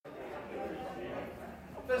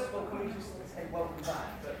First of all, can we just say welcome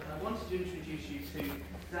back? But I wanted to introduce you to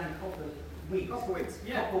Dan Copperwheat.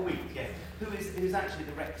 Yeah. Who's actually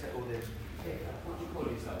the rector or the... What do you call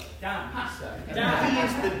yourself? Dan. Pastor. Dan. He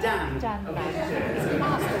is the Dan. Dan.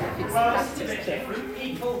 Well, it's a bit different.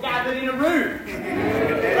 People gathered in a room.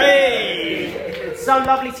 Hey! It's so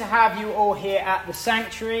lovely to have you all here at the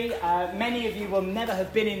sanctuary. Many of you will never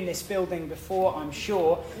have been in this building before, I'm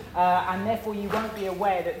sure, and therefore you won't be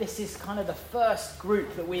aware that this is kind of the first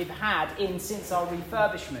group that we've had in since our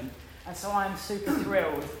refurbishment. And so I'm super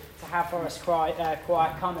thrilled to have Forest Choir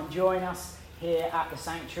come and join us here at the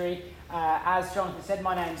sanctuary. As Jonathan said,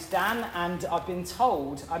 my name's Dan, and I've been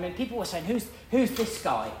told, people were saying, who's this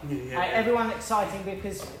guy? Everyone exciting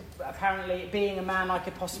because apparently being a man I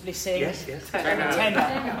could possibly sing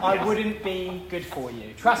tenor, I wouldn't be good for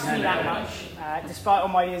you. Trust me that much. Despite all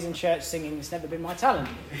my years in church singing, it's never been my talent.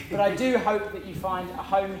 But I do hope that you find a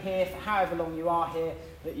home here for however long you are here,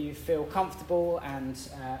 that you feel comfortable and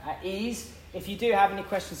at ease. If you do have any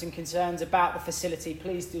questions and concerns about the facility,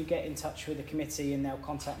 please do get in touch with the committee and they'll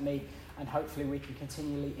contact me, and hopefully we can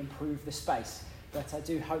continually improve the space. But I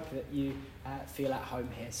do hope that you feel at home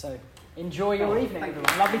here. So enjoy your evening,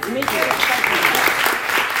 everyone. Lovely to meet you.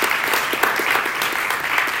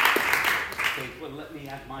 Well, let me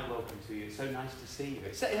add my welcome to you. It's so nice to see you.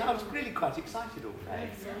 I was really quite excited all day.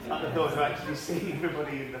 I thought of actually seeing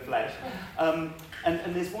everybody in the flesh. And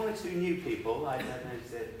there's one or two new people. I know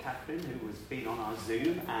there's Catherine, who has been on our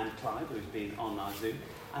Zoom, and Clive, who's been on our Zoom.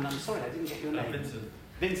 And I'm sorry, I didn't get your name.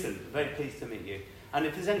 Vincent, very pleased to meet you. And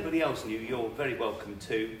if there's anybody else new, you're very welcome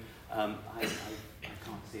too. I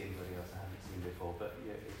can't see anybody else I haven't seen before, but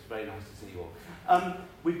yeah, it's very nice to see you all.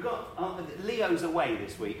 We've got Leo's away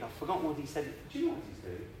this week. I've forgotten what he said. Do you know what he's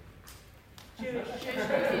doing?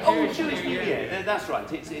 Jewish New Year. That's right.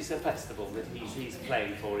 It's a festival that he's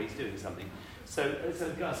playing for. He's doing something. So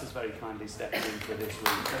Gus has very kindly stepped in for this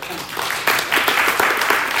week. So thank you.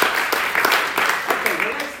 Okay,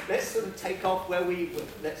 well, let's sort of take off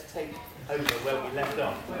let's take over where we left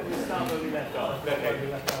off. We'll start where we left off. Okay.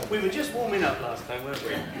 We were just warming up last time, weren't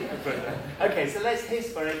we? Okay, so let's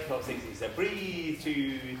hiss for 8, 12, 16. So breathe,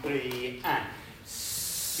 2, 3, and 2,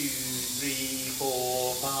 3,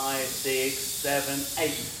 4, 5, 6, 7,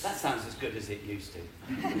 8. That sounds as good as it used to.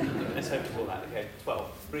 Let's hope for that. Okay,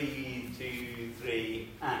 12. Breathe, 2, 3,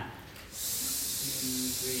 and 2,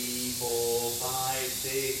 3, 4, 5,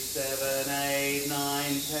 6, 7, 8,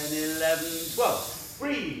 9, 10, 11, 12.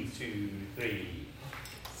 Breathe, 2, 3. 2,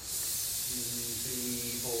 3,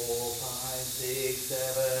 4, 5, 6,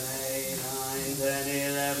 7, 8, 9,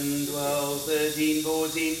 10, 11, 12, 13,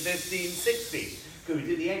 14, 15, 16. Good, we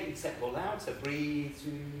do the 8 except all out, so breathe, 2,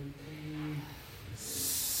 3,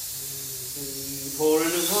 4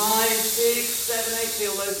 and 5, 6, 7, 8.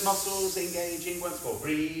 Feel those muscles engaging once more.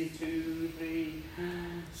 Breathe, 2, 3,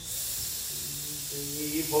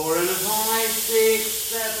 4 and 5, 6,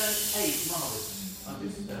 7, 8. Marvellous. I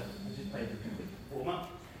just played a quick warm up.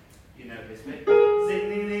 You know this bit. Sing,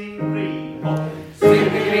 ding, ding, 3, 4. Sing,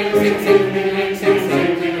 ding, ding, sing, sing, ding, ding, sing, sing,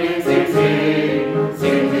 ding, ding, sing, sing.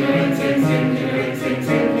 Sing, ding, ding, sing, sing,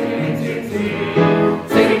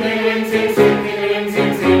 ding, ding, sing,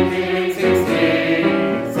 sing, ding, ding, sing, sing.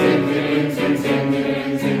 Sing, ding, ding, sing, sing, ding, ding, sing, sing, ding,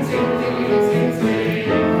 ding, sing, sing.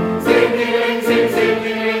 Sing, ding, ding, sing, sing,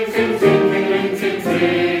 ding, ding, sing, sing, ding, ding, sing, sing. Sing, ding, ding, sing, sing, ding, ding, sing, sing, ding, ding, sing, sing.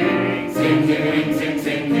 Sing, ding, ding, sing,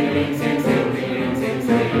 sing, ding, ding,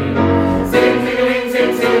 sing, sing.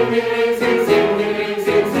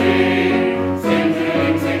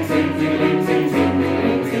 Sing,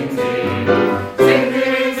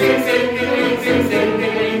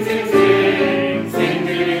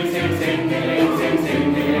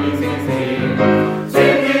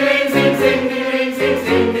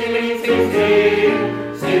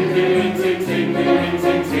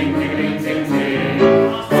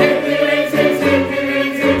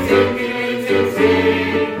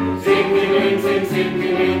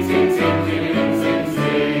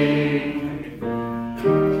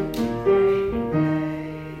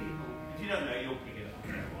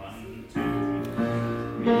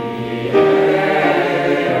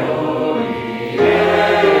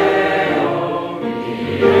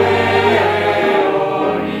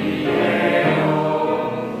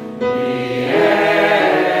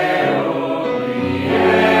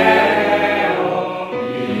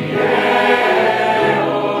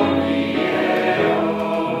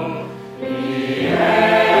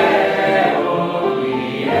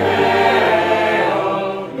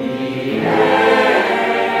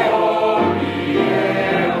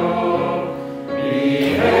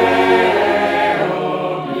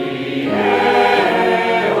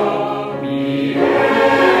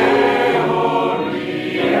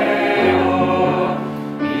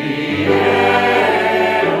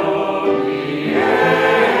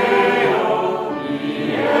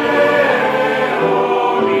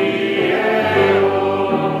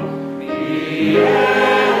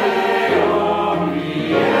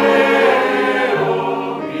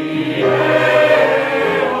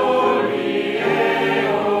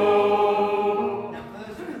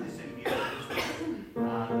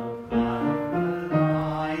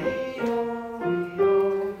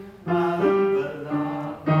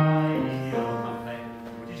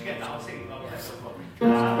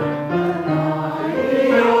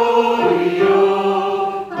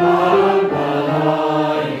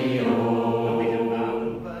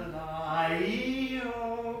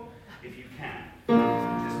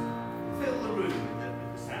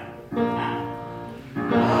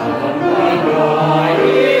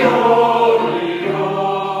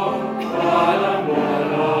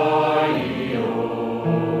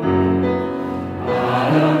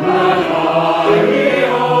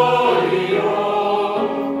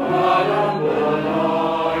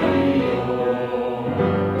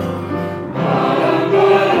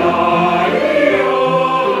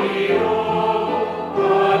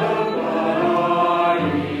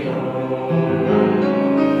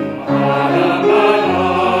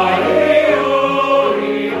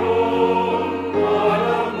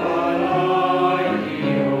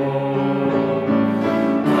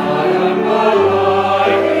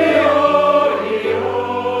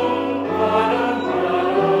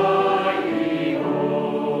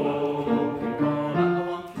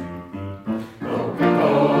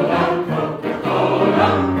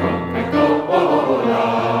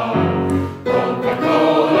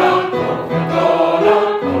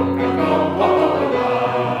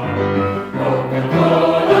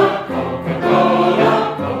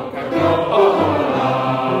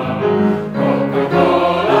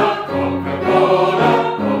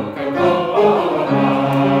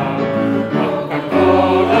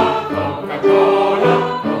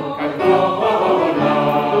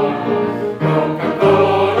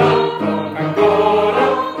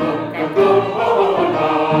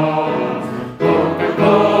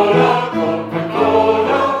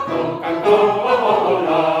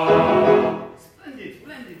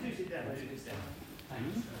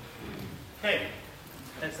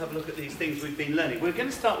 let's have a look at these things we've been learning. We're going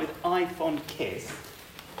to start with I Fond Kiss,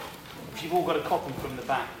 which you've all got a copy from the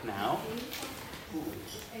back now.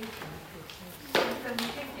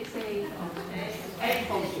 It's A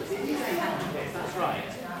Fond Kiss. It is A Fond Kiss, that's right.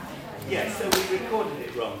 Yes, so we recorded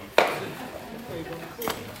it wrong.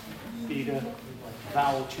 Need a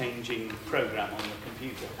vowel changing program on the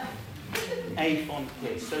computer. A Fond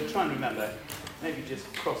Kiss. So try and remember. Maybe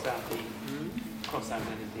just cross out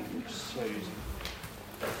anything which shows.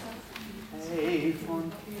 A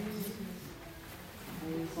fond kiss.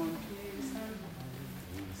 A fond kiss.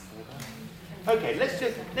 Okay,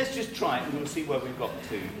 let's just try it and we'll see where we've got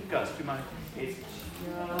to. Gus, do you mind? It's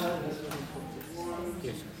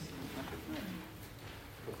just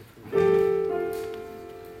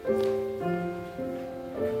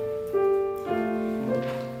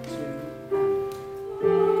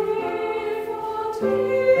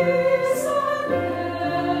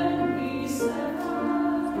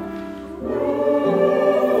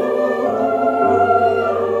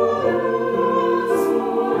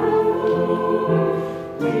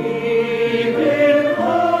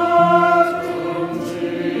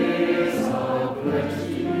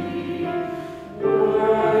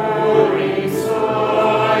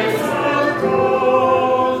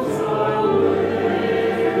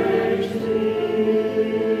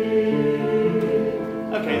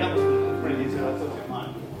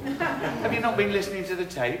listening to the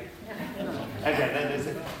tape? Okay, then there's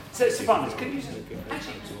a... So, Sopranos, can you just...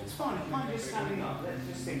 Actually, it's fine, if I'm just standing up, let's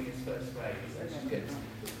just sing this first phrase. Let's just get...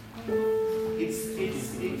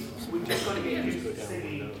 We've just got to get used to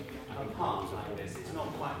singing apart like this. It's not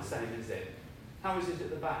quite the same, is it? How is it at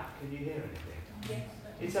the back? Can you hear anything? Yes.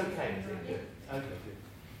 It's okay, is it? Good. Okay, good.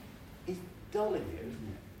 It's dull in here, isn't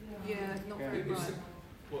it? Yeah, not very bright.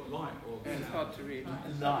 What, light or It's hard to read.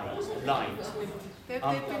 Light. They've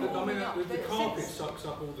been warming up. the carpet sucks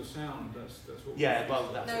up all the sound. That's what. Yeah, well,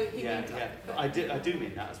 that's No, he meant yeah. that. I do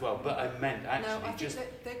mean that as well, but I meant actually No, I think just.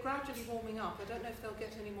 they're gradually warming up. I don't know if they'll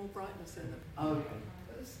get any more brightness in them. Okay.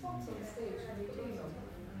 But the spots on the stage are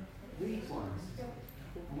really These ones.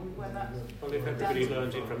 I wonder where that's. Well, if everybody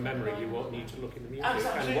learns it from memory, you won't need to look in the music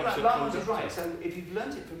Absolutely and watch right. it. Lars is right. So if you've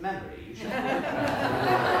learnt it from memory, you should.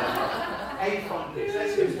 A font this.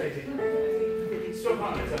 Let's go straight in.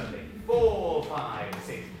 Sopranos only. 4, 5,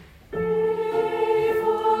 6.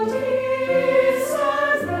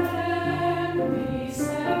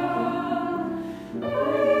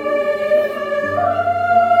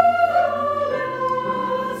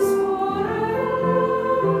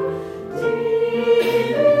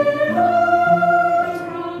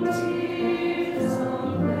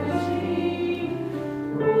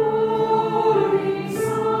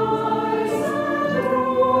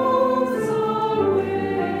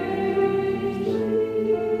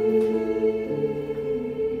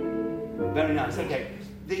 Very nice. Okay.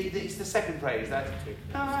 It's the second phrase. That a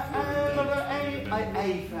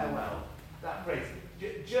farewell. That phrase.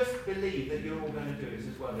 Just believe that you're all going to do it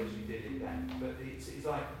as well as you did it then. But it's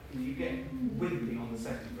like you get wimpy on the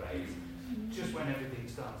second phrase. Just when everything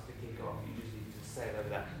starts to kick off, you just need to sail over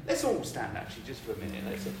that. Let's all stand actually, just for a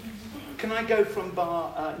minute. Can I go from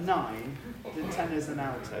bar 9 to tenors and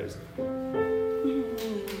altos?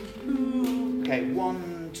 Okay.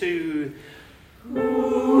 1, 2.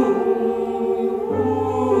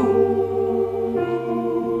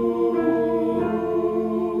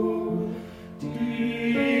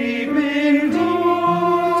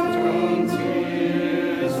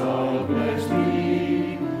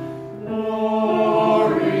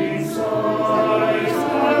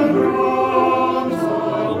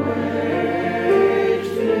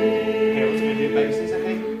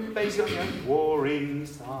 Warring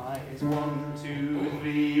sighs, 1, 2,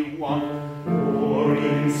 3, 1.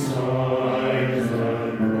 Warring sighs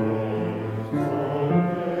and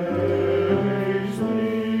groans.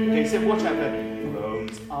 Okay, so watch out for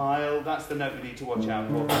Rome's Isle. That's the note we need to watch out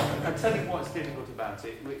for. I'll tell you what's difficult about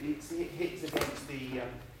it. It hits against the... do you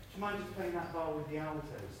mind just playing that bar with the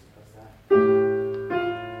altos? That's that.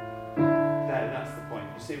 There, that's the point.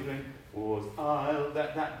 You see we're going... War's Isle,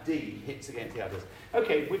 that D hits against the others.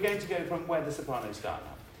 Okay, we're going to go from where the sopranos start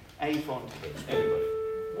now. A font hit. Everybody.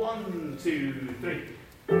 1, 2, 3.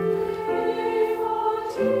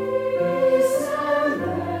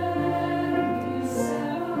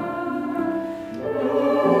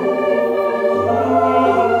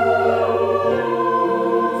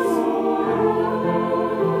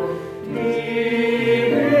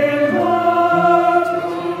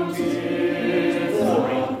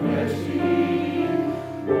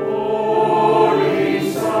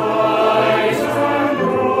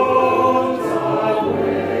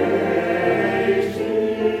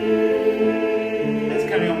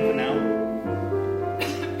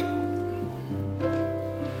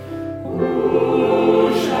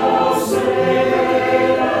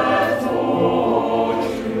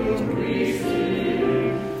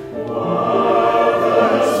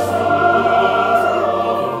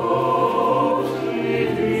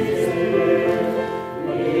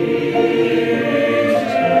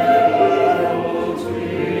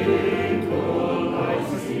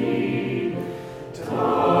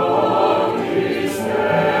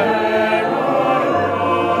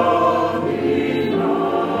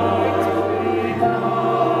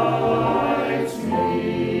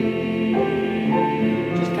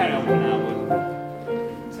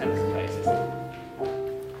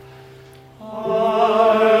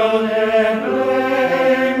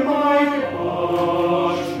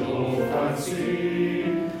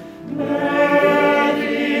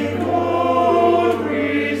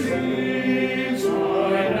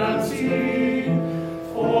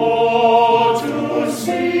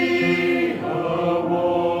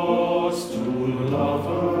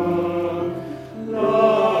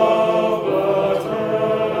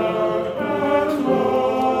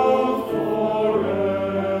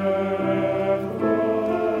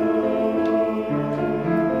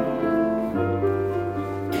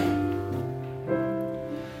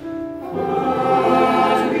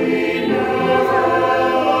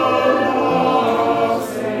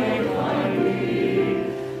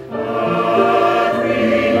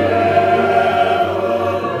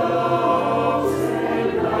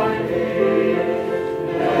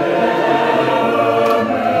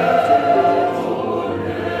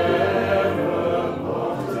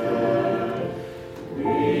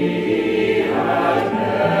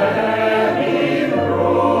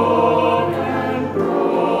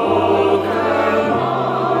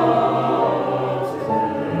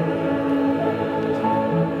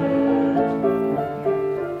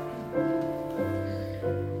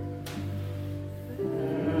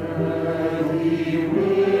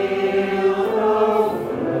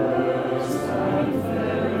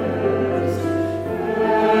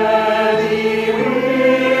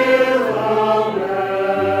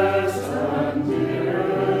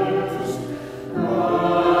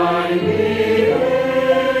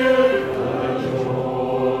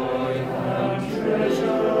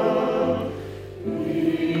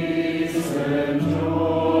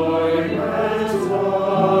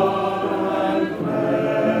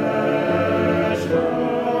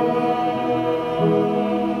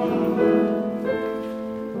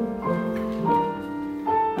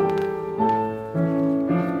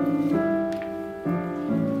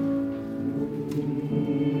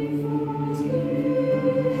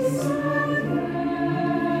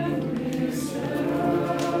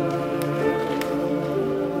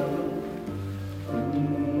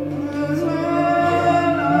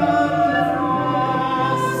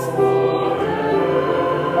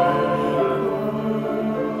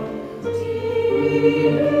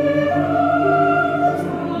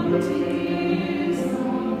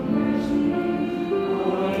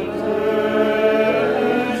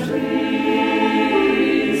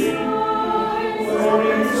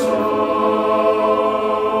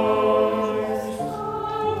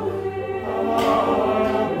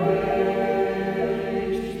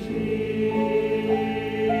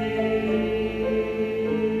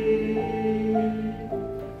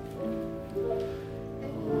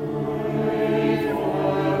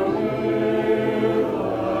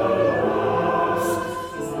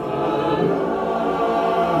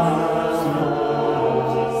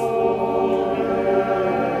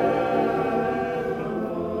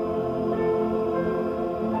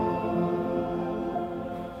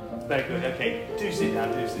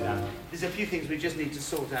 few things we just need to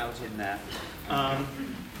sort out in there.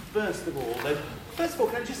 First of all,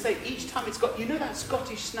 can I just say, each time it's got, you know that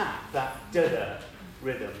Scottish snap, that da-da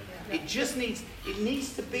rhythm? It just needs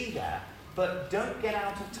to be there, but don't get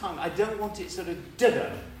out of time. I don't want it sort of da-da.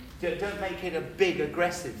 Don't make it a big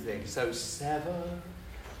aggressive thing. So sever.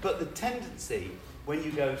 But the tendency when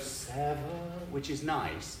you go sever, which is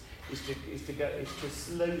nice, is to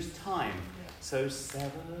slow time. So sever.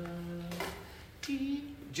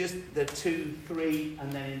 Just the 2, 3,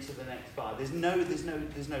 and then into the next bar. There's no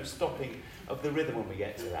stopping of the rhythm when we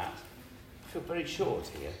get to that. I feel very short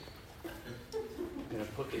here. I'm going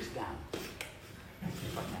to put this down.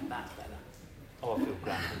 If I can, that's better. Oh, I feel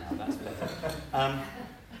grander now. That's better.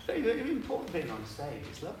 Very important being on stage.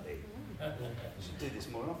 It's lovely. I should do this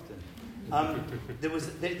more often.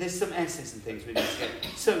 There's some S's and things we need to get.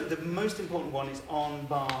 So the most important one is on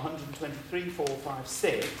bar 123, 4, 5,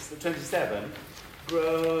 6, the 27.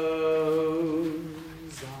 Grows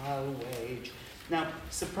our wage. Now,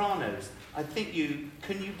 sopranos. I think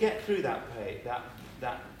can you get through that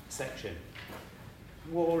section?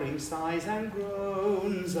 Warring sighs and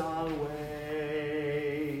groans our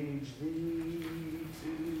wage.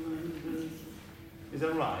 Is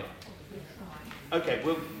that right? Okay,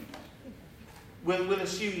 we'll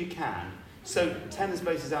assume you can. So tenors,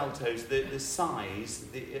 basses, altos, the sighs,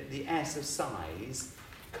 the S of sighs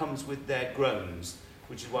comes with their groans,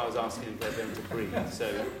 which is why I was asking if they're going to breathe. So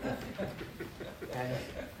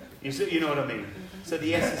you know what I mean. So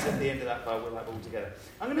the S is at the end of that bar, we'll have all together.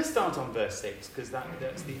 I'm going to start on verse 6 because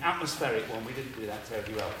that's the atmospheric one. We didn't do that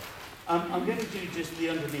terribly well. I'm going to do just the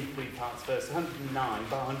underneath 3 parts first. 109,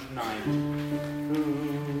 bar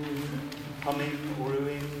 109. Humming,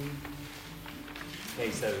 brewing.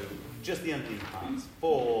 Okay, so just the underneath parts.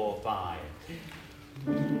 4, 5.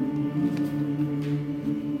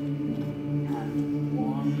 And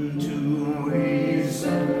 1, 2 is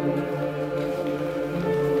 1.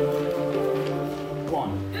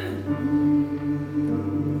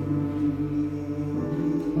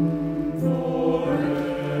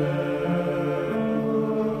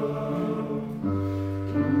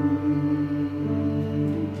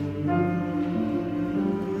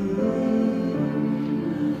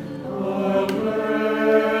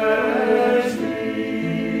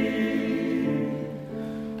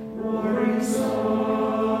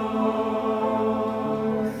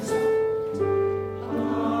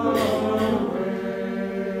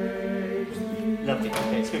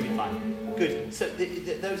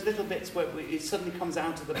 Those little bits where it suddenly comes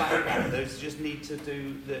out of the background, those just need to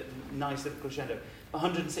do the nice little crescendo.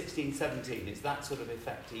 116, 17, it's that sort of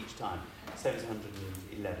effect each time. Same as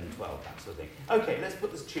 111, 12, that sort of thing. Okay, let's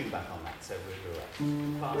put this tune back on that so we're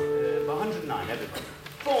right. 109, everybody.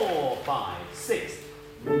 4, 5, 6.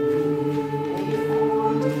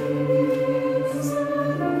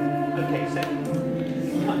 Okay, so you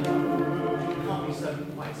can't be so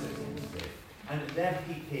quite so sensitive. And they're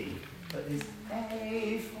PP. But this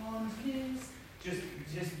A font is just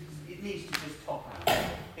it needs to just top out.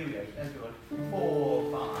 Here we go. Let's go on.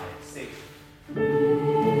 4, 5, 6.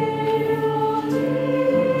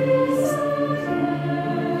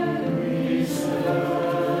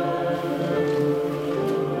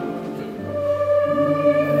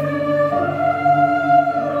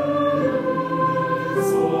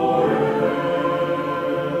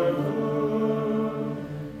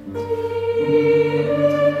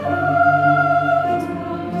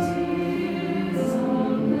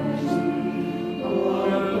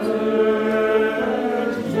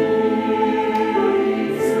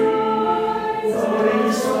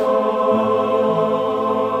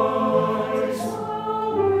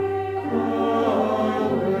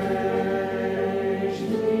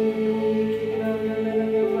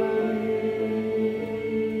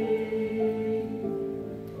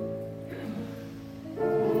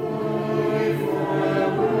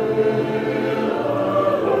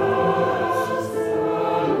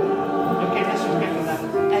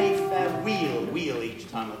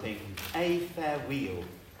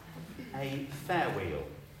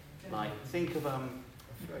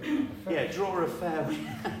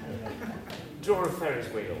 Draw a Ferris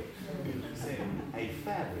wheel. A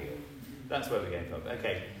fair wheel. That's where we're going from.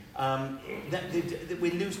 Okay.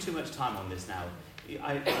 We lose too much time on this now.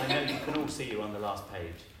 I know you can all see you're on the last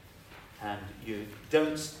page. And you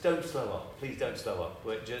don't slow up. Please don't slow up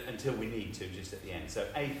until we need to, just at the end. So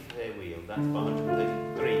A fair wheel. That's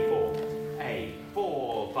 133, 4. A,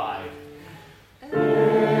 4, 5. A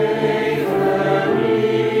fair wheel.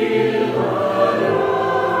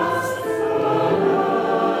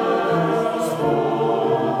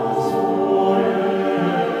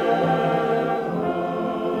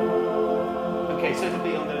 it'll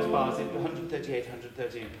be on those bars, 138,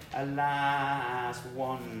 113. Alas,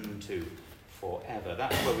 1, 2, forever.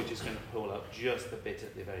 That's where we're just going to pull up just a bit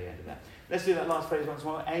at the very end of that. Let's do that last phrase once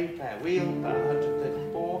more. A pair, wheel,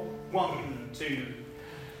 134. 1, 2.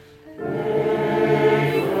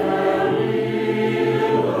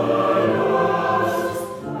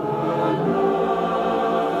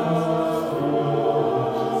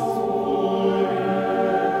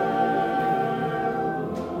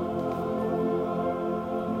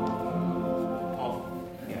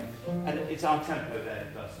 It's our tempo there,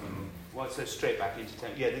 so straight back into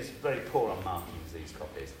tempo. Yeah, this is very poor on markings, these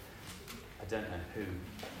copies. I don't know who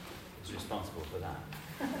is responsible for that.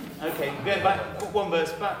 Okay, going back, one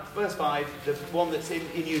verse, verse 5, the one that's in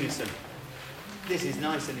unison. This is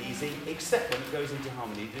nice and easy, except when it goes into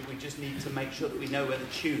harmony, that we just need to make sure that we know where the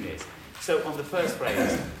tune is. So on the first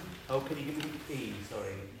phrase, can you give me the E,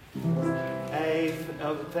 sorry.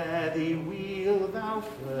 Fare thee wheel thou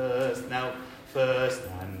first. Now, first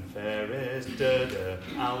and fairest, da-da,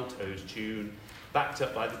 alto's tune, backed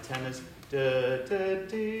up by the tenors,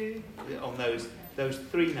 da-da-dee, on those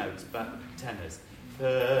 3 notes, but tenors.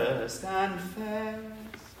 First and fairest.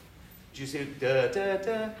 Do you see,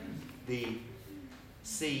 da-da-da? The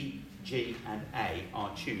C, G, and A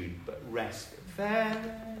are tuned, but rest,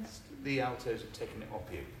 fairest. The altos have taken it off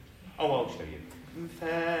you. Oh, I'll show you.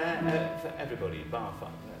 Fair, for everybody, bar 5,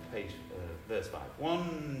 page, verse 5.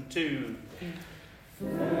 1, 2.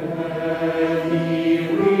 Fare thee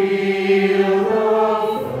wheel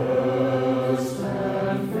thou first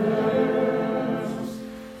and fairest.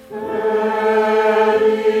 Fare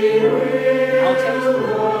thee wheel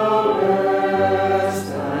thou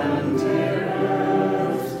best and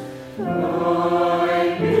dearest.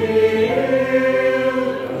 Thine be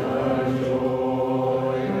ilk and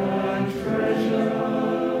joy and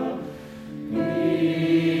treasure,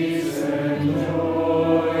 peace and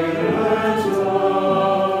joy and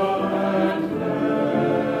love and pleasure.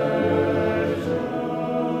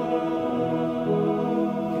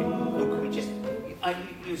 Look, we just,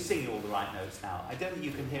 you're singing all the right notes now. I don't think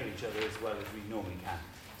you can hear each other as well as we normally can.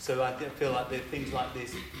 So I feel like there are things like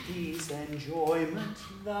this: peace, enjoyment,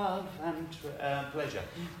 love, and pleasure.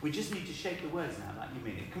 We just need to shape the words now, like you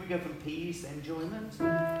mean it. Can we go from peace, enjoyment?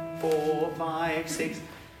 4, 5, 6.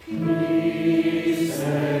 Peace,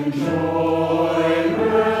 enjoyment,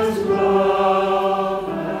 love,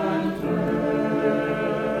 and pleasure.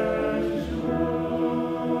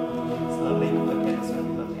 It's lovely. Okay, it's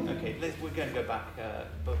really lovely. Okay, we're going to go back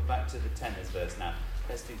to the tenors verse now.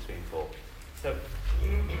 Let's do 3 and 4. So,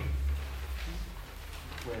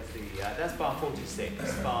 where's the, that's bar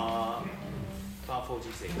 46, bar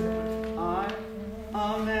 46.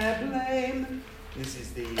 I'll never blame. This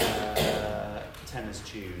is the tenor's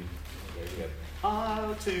tune. Here we go.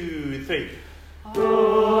 1, 2, 3.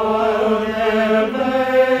 I'll never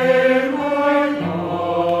blame my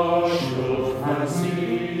martial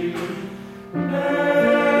fancy.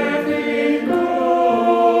 Every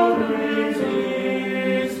glory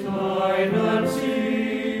is mine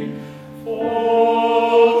unseen,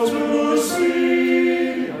 for to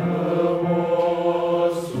see her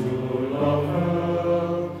was to love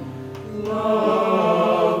her,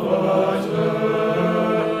 love but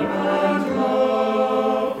her, and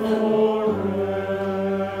love forever.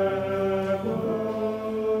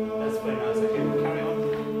 That's very nice. Okay, carry on.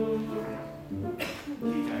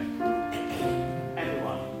 Keep going.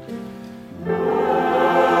 Everyone.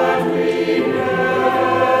 And we never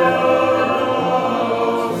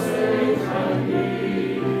lost faith and we, and we never lost faith and we,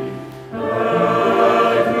 never, never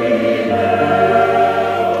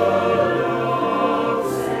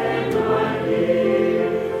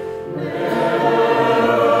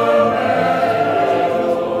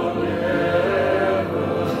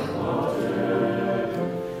parted.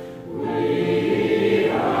 We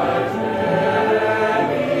had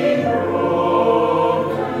never been broken off.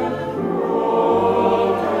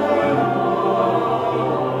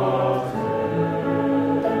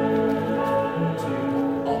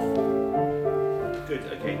 Good,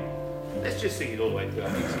 okay. Let's just sing it all the way through. I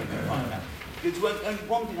think it's going to be fine now. There's only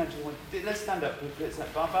one thing I just want. Let's stand up. Let's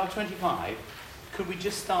bar 25. Could we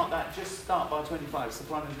just start that? Just start bar 25.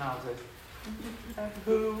 Sopranos and altos.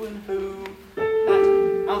 Who and who?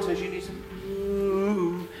 That altos, you need some.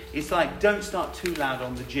 Who. It's like don't start too loud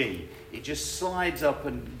on the G. It just slides up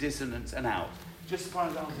and dissonance and out. Just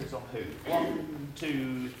sopranos and altos on who. 1,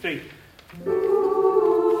 2, 3.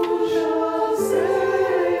 Who shall say?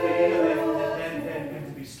 Then going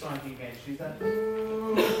to be striking against you. That. So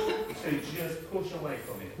just push away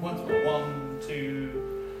from it. Once more. 1, 2.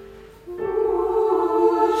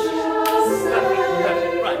 Who shall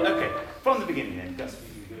say? Right. Okay. From the beginning then. Go.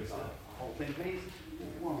 the whole thing, please.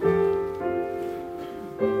 1.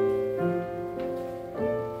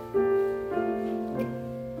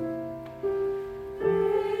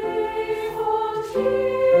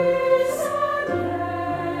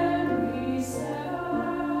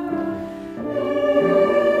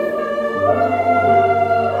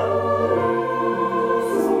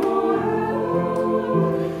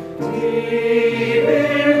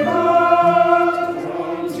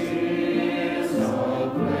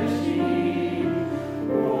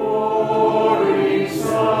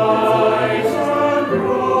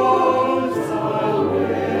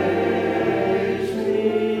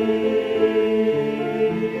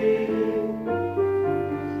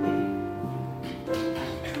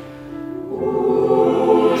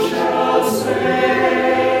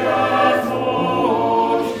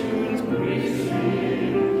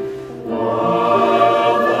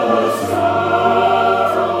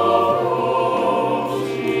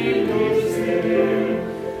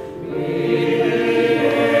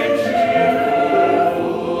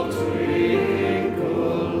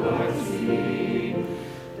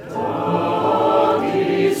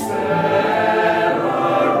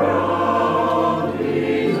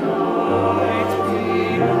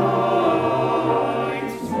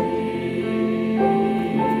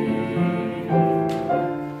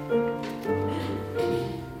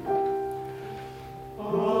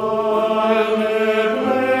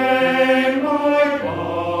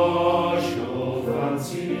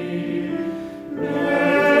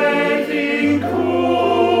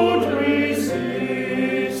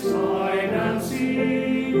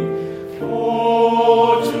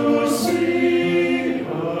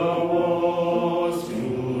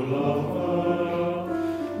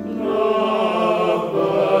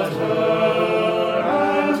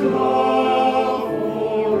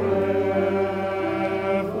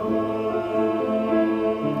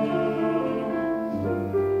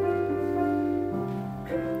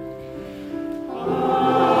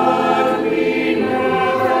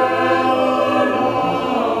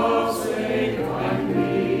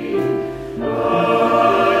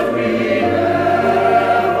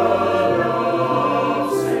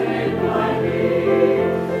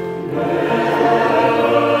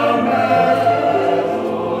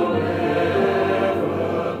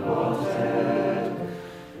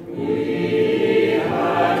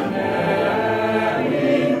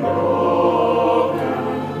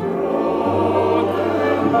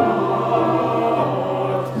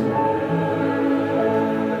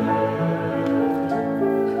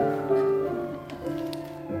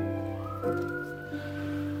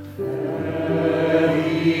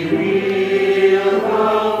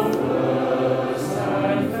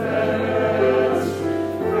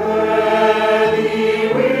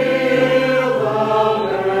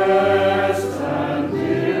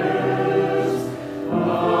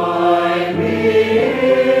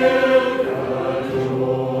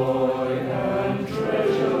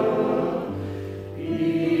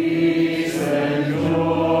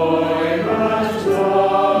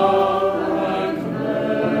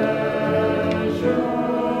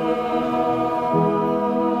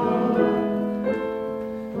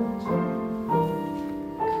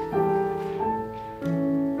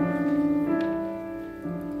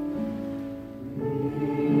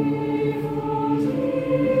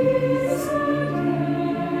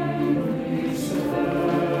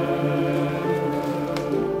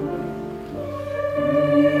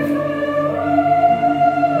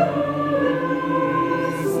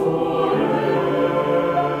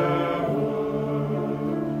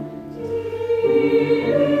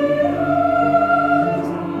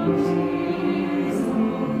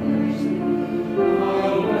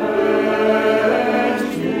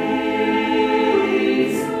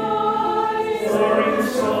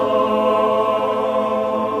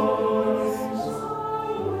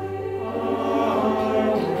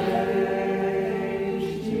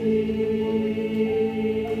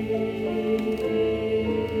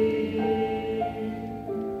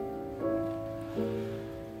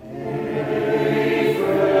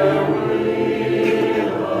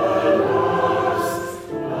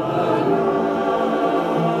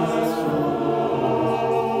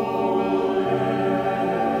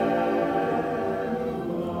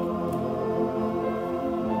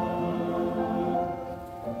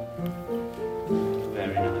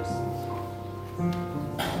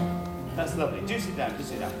 That's lovely. Do sit down, do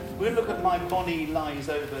sit down. We're going to look at My Bonnie Lies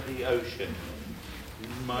Over the Ocean.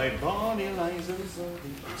 My Bonnie lies over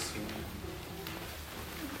the ocean.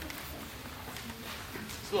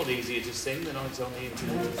 It's a lot easier to sing than it's on the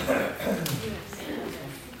internet.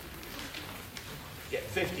 Get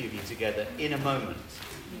 50 of you together in a moment.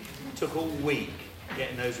 Took all week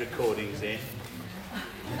getting those recordings in.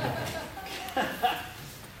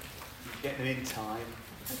 Get them in time.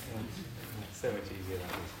 So much easier that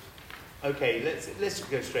is. Okay, let's just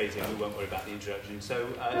go straight in. We won't worry about the introduction. So,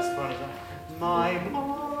 sopranos, my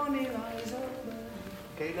morning lies over.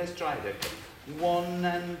 Okay, let's try it. Okay. 1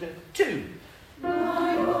 and 2.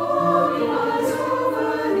 My morning lies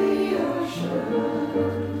over the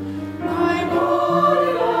ocean. My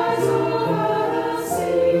morning lies over the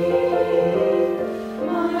sea.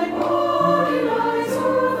 My morning lies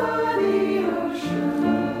over the ocean.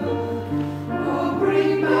 Oh,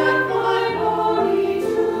 bring back my morning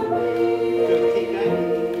to me. Good, keep going.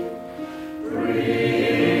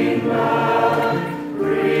 Bring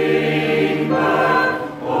back,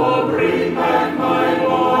 oh, bring back my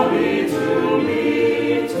morning to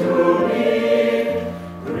me, to me.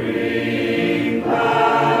 Bring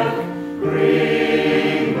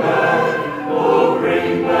back, oh,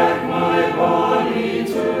 bring back my morning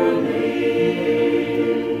to me.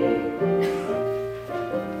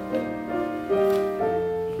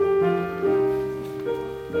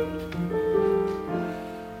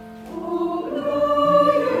 Oh, blow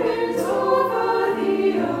your winds over the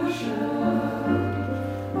ocean.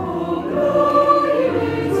 Oh, blow your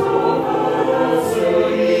winds over the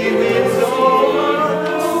sea. Winds over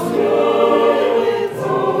the winds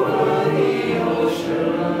over the ocean.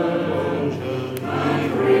 And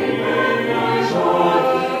bring back my joy.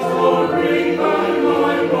 Oh, bring back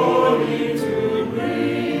my morning to me.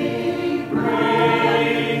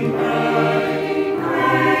 Bring back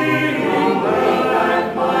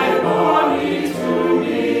my morning to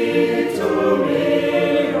me, to me.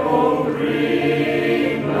 Oh,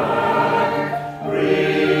 bring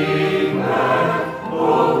back,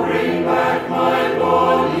 oh, bring back my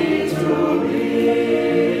morning to me.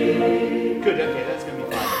 Good, okay, that's going to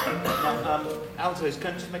be fine. Now, altos,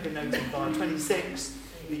 can I just make a note in bar 26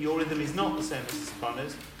 that your rhythm is not the same as the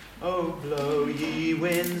sopranos. Oh, blow ye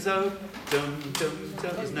winds, oh, dum, dum,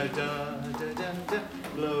 dum. There's no da, da, da, da.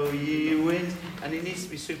 Blow ye winds. And it needs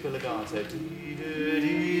to be super legato. Dee, dee,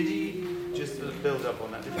 dee, dee. Just to build up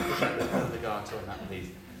on that. Just push out the legato on that,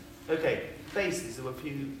 please. Okay, basses, there were a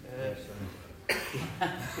few...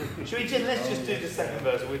 let's just do the second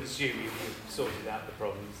verse. We'd assume you've sorted out the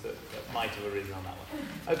problems that might have arisen on that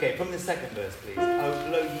one. Okay, from the second verse, please. Oh,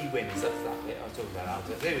 blow ye winds. That's that bit I was talking about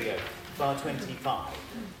altos. Here we go. Bar 25.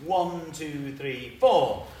 1, 2, 3,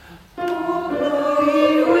 4. Oh, blow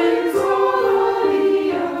ye winds over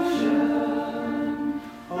the ocean.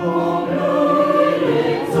 Oh, blow ye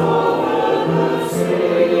winds over the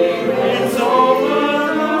sea. Winds over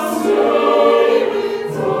the sea.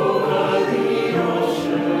 Winds over the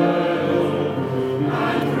ocean.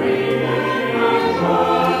 And bring back my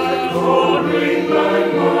joy. Oh, bring back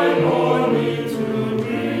my morning to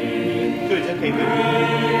me. Good, okay, good.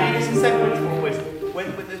 Now, this is second always.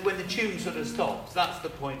 When the tune sort of stops, that's the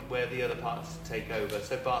point where the other parts take over.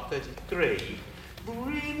 So bar 33,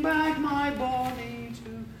 bring back my body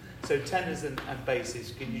to... So tenors and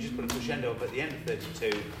basses, can you just put a crescendo up at the end of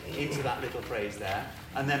 32 into that little phrase there,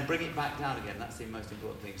 and then bring it back down again. That's the most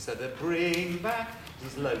important thing. So the bring back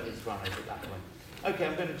is low to sopranos at that point. Okay,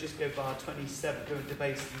 I'm going to just go bar 27, go into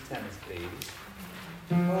basses and tenors, please.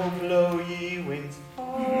 Oh, blow ye winds,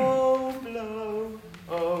 oh, blow.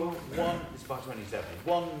 Oh, 1, it's bar 27.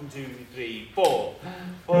 1, 2, 3, 4.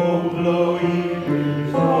 Oh, blow ye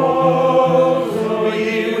winds, oh, blow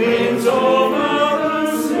ye winds over the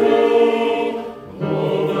sea,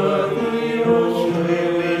 over the ocean,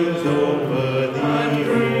 winds over the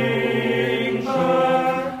bring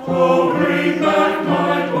back, oh, bring back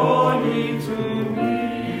my morning to me.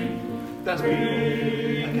 That's good.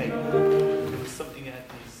 Okay. There was something I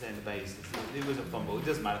needed to say in the bass. It was a fumble. It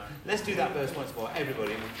doesn't matter. Let's do that verse once more.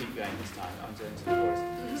 Everybody, and we'll keep going this time. I'm turning to the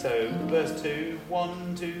chorus. So, verse 2.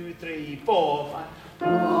 1, 2, 3, 4, 5. Oh,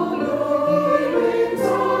 blow ye winds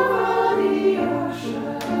over the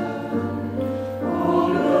ocean. Oh,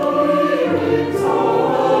 blow ye winds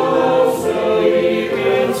over the sea.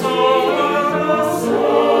 Winds over the sea.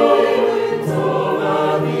 Winds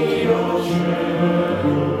over the ocean.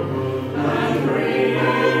 And bring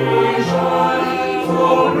back my joy.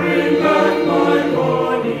 Oh, bring back my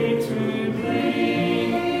morning to me.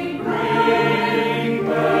 Bring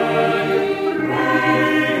back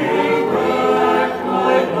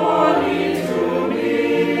my morning to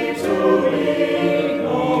me, to me.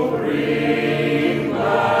 Oh,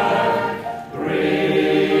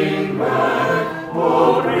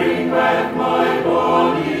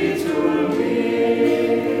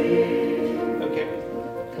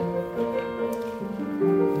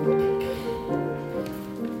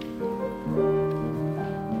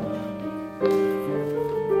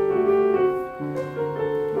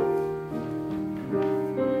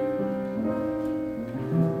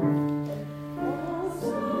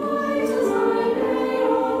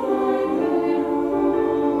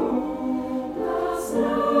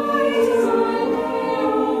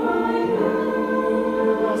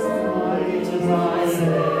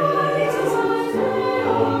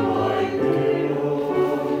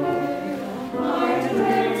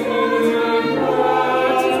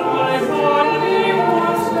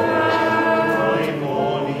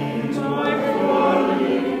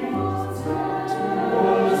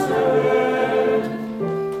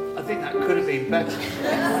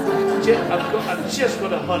 I've just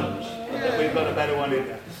got a hunch that we've got a better one in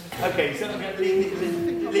there. Okay, so I'm going to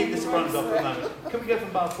leave the sopranos off for a moment. Can we go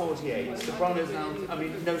from bar 48? Sopranos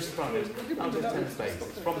and no sopranos. Altos, tenors, bass.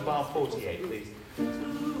 From bar 48, please.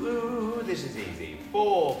 Ooh, this is easy.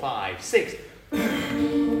 4, 5, 6.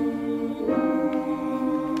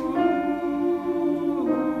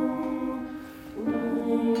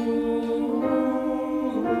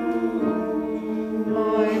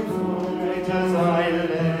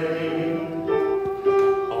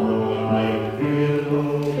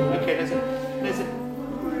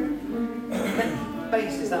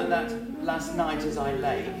 Last night as I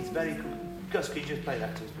lay, it's very cool. Gus, could you just play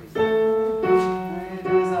that to us, please?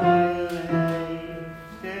 As I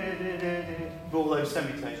lay. All those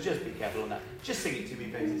semitones, just be careful on that. Just sing it to me,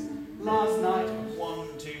 basis. Last night,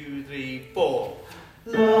 1, 2, 3, 4.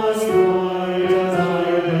 Last night as I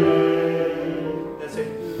lay. That's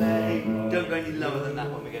it. Lay. Don't go any lower than that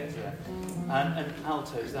when we get to that. And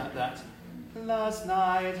altos, that. Last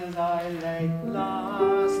night as I lay.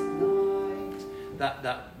 Last night.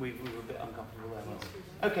 That we were a bit uncomfortable there, wasn't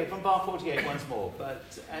we? Okay, from bar 48 once more, but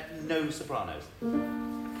no sopranos.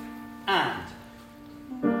 And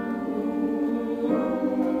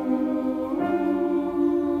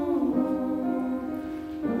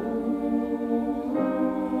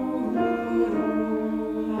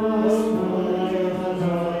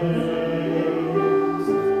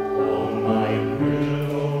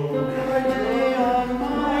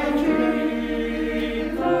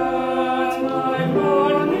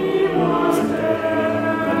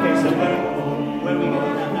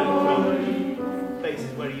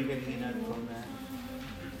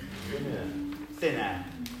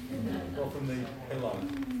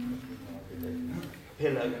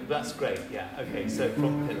pillow, that's great, yeah. Okay, so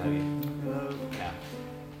from pillow, yeah.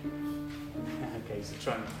 Okay, so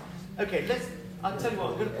try and... Okay, I'll tell you what,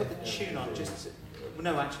 I'm going to put the tune on just...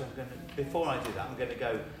 No, actually, before I do that, I'm going to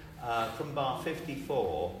go from bar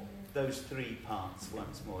 54, those 3 parts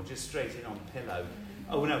once more, just straight in on pillow.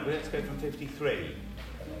 Oh no, let's go from 53.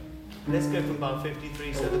 Let's go from bar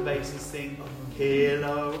 53, so the basses sing,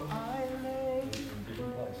 pillow, I lay.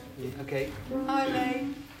 Okay, I lay.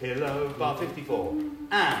 Pillow, bar 54,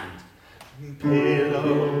 and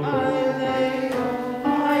pillow, I lay,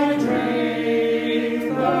 I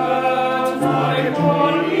dream that my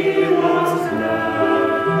body was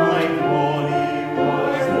dead, my body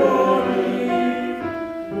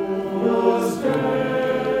was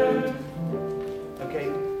dead. Okay,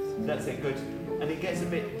 that's it, good. And it gets a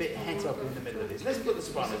bit het up in the middle of this. Let's put the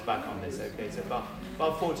sopranos back on this, okay? So bar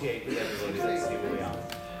 48 with everybody, let's see where we are.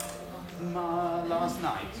 Last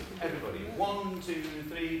night, everybody. 1, 2,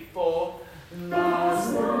 3, 4.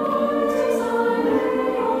 Last night as I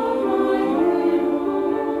lay on my pillow.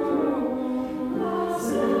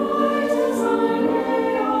 Last night as I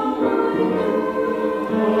lay on my pillow.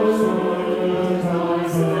 Last night as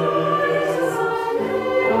I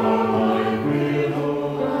lay on my pillow.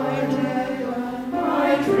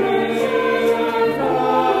 I dreamed that my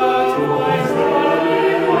body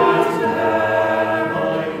was dead.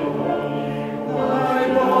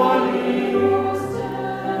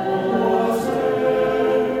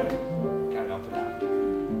 Carry on for now.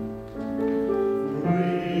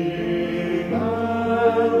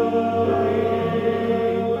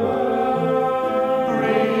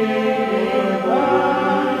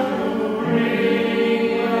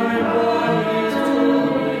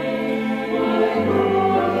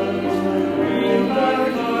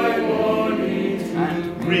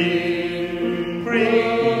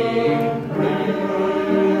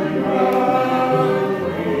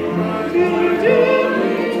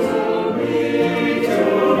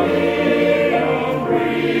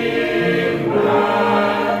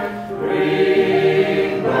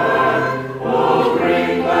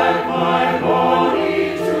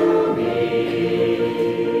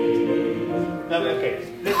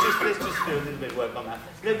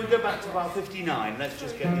 Bar 59, let's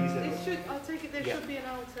just get these in. I take it there should be an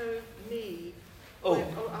alto knee, Oh. or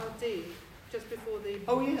RD. just before the...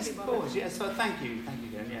 Oh yes, of course. Yes. So thank you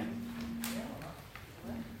again. Yeah.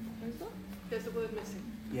 There's a word missing.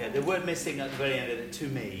 Yeah, the word missing at the very end of it. To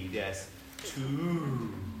me. Yes.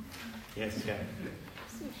 To. Yes. Okay.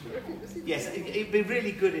 Yes, it'd be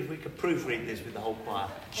really good if we could proofread this with the whole choir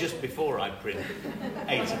just before I print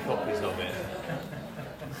 80 copies of it.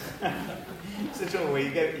 So it's all where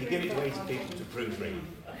you give it to 80 people to proofread.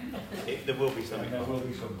 There will be something. There will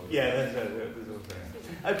be something. Yeah, there's also.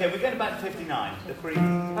 Okay, we're going back to 59. The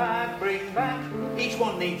bring back. Each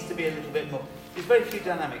one needs to be a little bit more. There's very few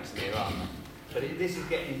dynamics in here, aren't there? But this is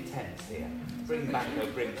getting intense here. Bring back,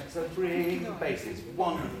 bring back. So bring basses.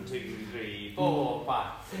 1, 2, 3, 4,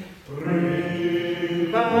 5.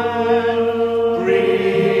 Bring back,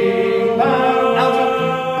 bring back. Alto,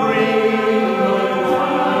 bring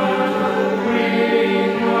back,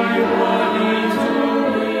 bring my body to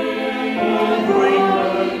me.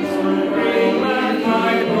 Bring back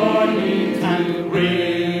my body and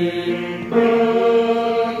bring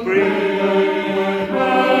back, bring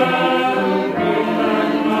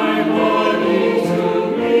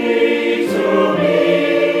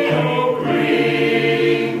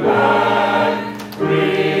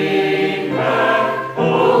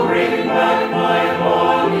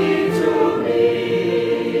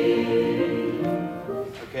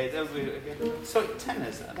so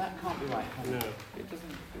tenors, that can't be right, can it? No. It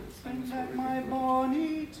doesn't. Bring back my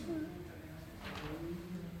body to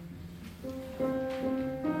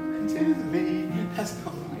me. That's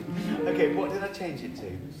not right. Okay, what did I change it to?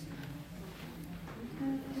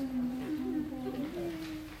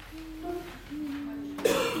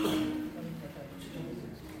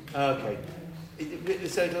 Okay.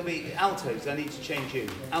 So it'll be altos. I need to change you.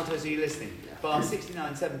 Altos, are you listening? Bar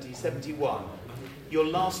 69, 70, 71. Your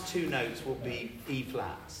last two notes will be E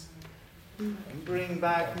flats. Bring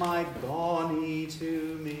back my Bonnie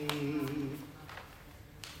to me.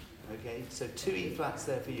 Okay, so 2 E flats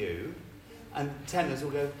there for you. And tenors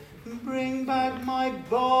will go, bring back my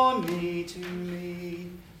Bonnie to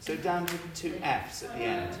me. So down to 2 Fs at the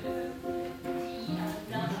end.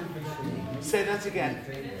 Say that again.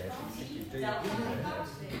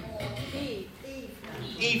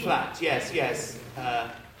 E flat, yes.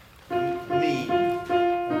 Mi.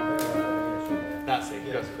 That's it,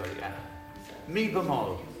 you guys have got it, yeah. Mi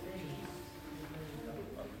bemol.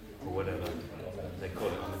 Or whatever they call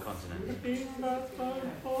it on the continent.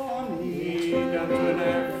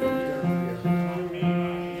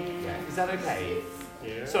 Yeah, is that okay?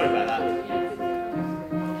 Yeah. Sorry about that.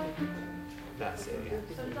 That's it, yeah.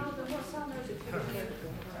 So, Darwin, what sound was it?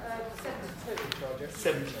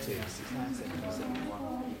 72, 69, 70,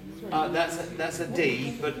 71. That's a D,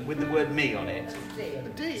 but with the word me on it. A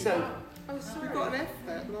D? So, Oh, so we've got an F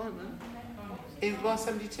there at the moment. in bar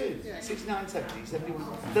 72, Yeah. 69, 70,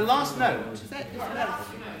 71. The last note. Is that an F?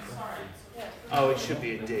 Oh, it should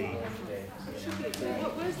be a D. Should be a D.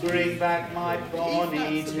 Where's the Bring back my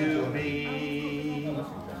Bonnie to me.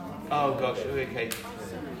 Oh gosh, okay.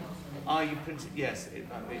 Are you printed? Yes, it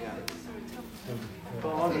might be.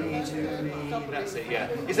 Bonnie to me. That's it. Yeah.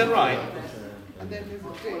 Is that right? And then there's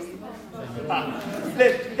a D.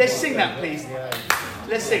 Let's sing that, please.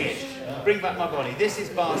 Let's sing it. Bring back my Bonnie. This is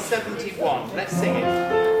bar 71. Let's sing it.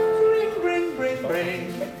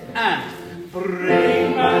 Bring. And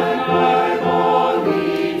bring back my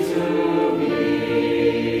Bonnie to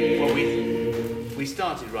me. Well, we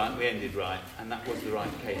started right, we ended right, and that was the right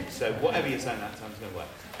cadence. So whatever you sang that time's going to work.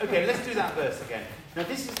 Okay, let's do that verse again. Now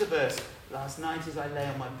this is the verse. Last night as I lay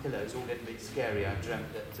on my pillow, it's all getting a bit scary. I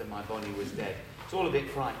dreamt that my Bonnie was dead. It's all a bit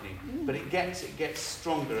frightening, but it gets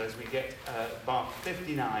stronger as we get bar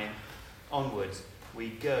 59 onwards. We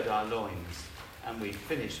gird our loins and we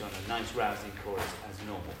finish on a nice rousing chorus as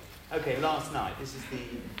normal. Okay, last night. This is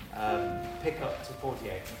the pick up to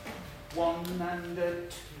 48. 1 and a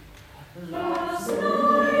 2. Last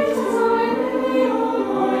night as I lay on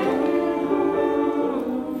my pillow,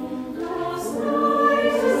 last night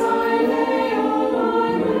as I lay on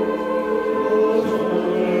my pillow,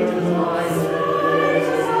 last night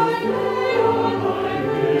as I lay on my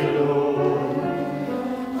pillow,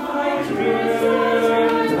 I dreamt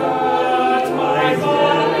that my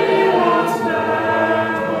body was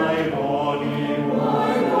dead, my body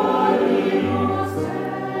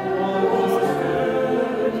was dead.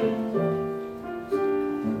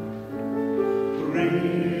 Bring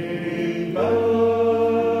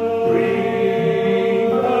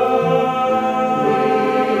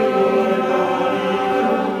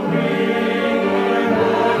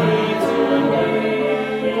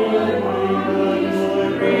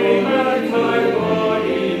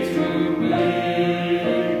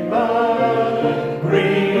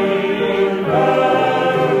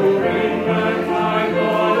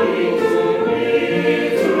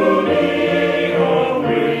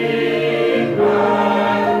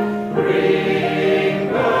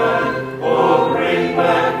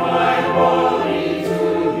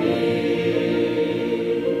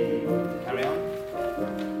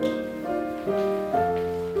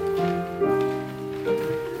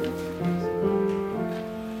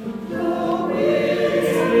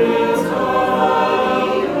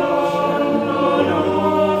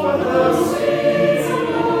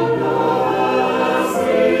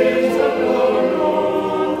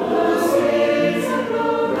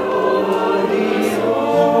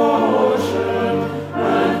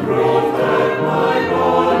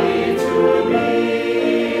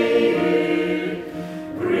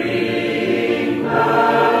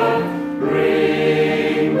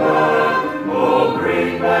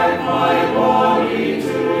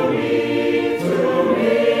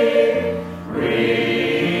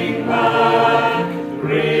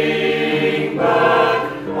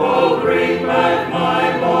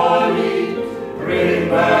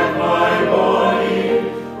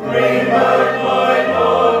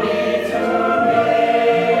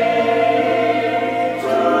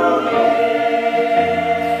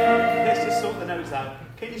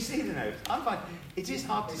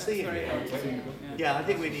I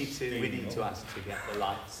think we need to ask to get the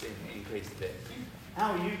lights increased a bit.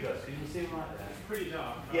 How are you guys? Can you see right there? It's pretty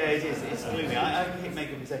dark. Yeah, it is. It's gloomy. I keep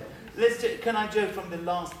making a mistake. Can I go from the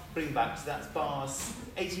last bringbacks? That's bars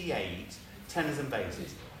 88, tenors and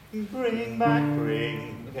basses. Bring back,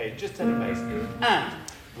 bring. Okay, just tenor and bass. And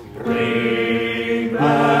bring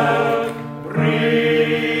back,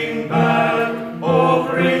 oh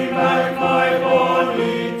bring back my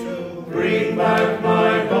body, bring back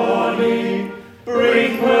my body,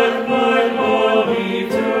 bring back my body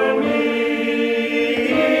to me.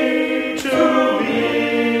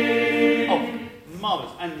 Oh,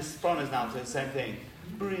 marvellous. And the sopranos now do the same thing.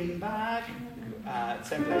 Bring back,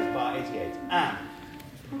 same place, bar 88. And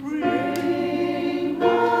bring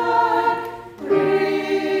back,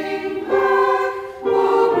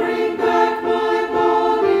 oh bring back my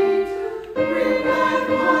body, bring back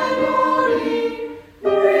my body,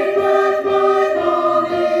 bring back my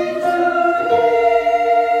body to me.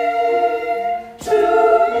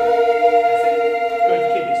 Going to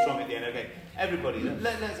keep it strong at the end, okay. Everybody,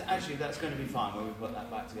 let's actually, that's going to be fine when we put that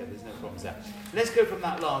back together, there's no problems there. Let's go from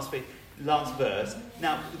that last verse.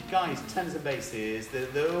 Now, guys, tenors and basses,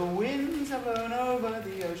 the winds have blown over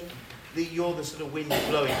the ocean. You're the sort of wind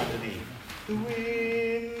blowing underneath. The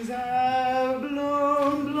winds have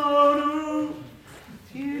blown over.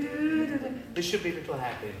 There should be little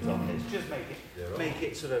hairpins on this. Just make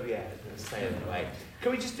it sort of, stay in the way.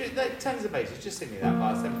 Can we just do the tenors and basses? Just sing me that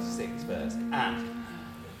bar 76 first. And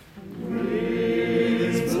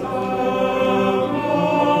winds blown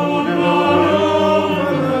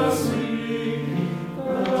over the sea.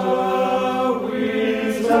 The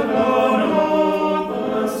winds have blown over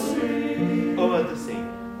the sea. Over the sea.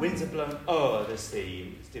 Winds have blown over the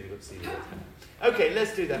sea. It's difficult to see the words. Okay,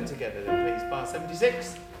 let's do that together then, please. Bar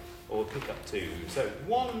 76. Or pick up 2. So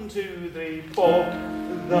 1, 2, 3, 4.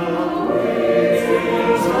 The winds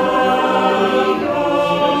have blown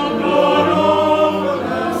over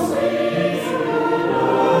the sea.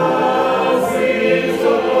 The winds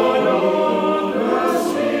have blown over the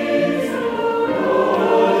sea.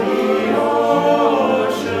 Over the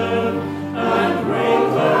ocean, and bring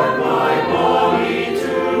back my body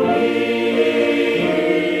to me.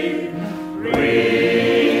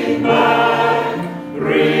 Bring back,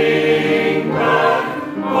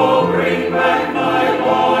 oh bring back my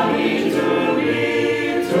body to me,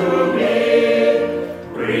 to me.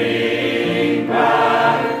 Bring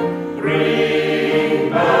back,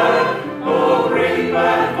 oh bring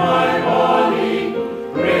back my body,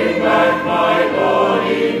 bring back my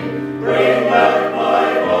body, bring back my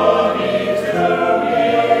body to me,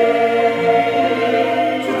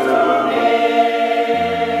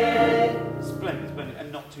 Splendid, splendid, and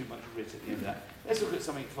not too much writ at the end of that. Let's look at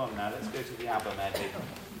something fun now. Let's go to the album edit.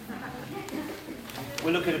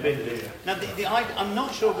 We'll look at a bit of this. Now, I'm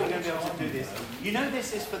not sure we're going to be able to do this. You know,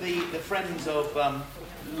 this is for the Friends of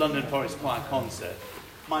London Forest Choir concert.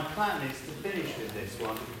 My plan is to finish with this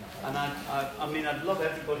one, and I mean, I'd love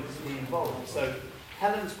everybody to be involved. So,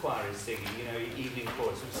 Helen's choir is singing, evening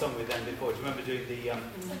chorus. We've sung with them before. Do you remember doing the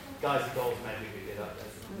Guys and Dolls medley we did up there?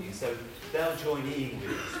 So, they'll join in with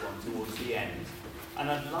this one towards the end. And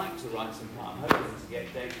I'd like to write some part. I'm hoping to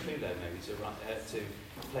get Dave Clulo maybe to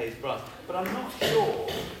play his brass. But I'm not sure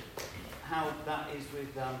how that is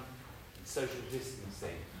with social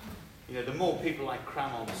distancing. The more people I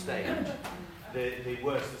cram on stage, the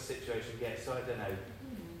worse the situation gets. So I don't know.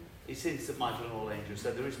 It's in St Michael and All Angels,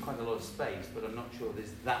 so there is quite a lot of space, but I'm not sure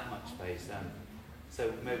there's that much space.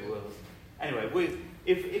 So maybe we'll... Anyway,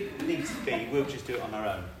 if it needs to be, we'll just do it on our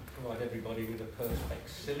own. Provide everybody with a perspex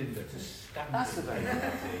cylinder to stand That's a in. very good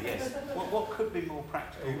idea, yes. What could be more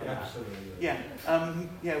practical than that? Absolutely. Yeah,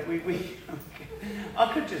 I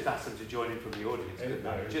could just ask them to join in from the audience, couldn't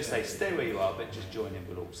I? Just say, stay where you are, but just join in,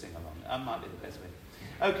 we'll all sing along. That might be the best way.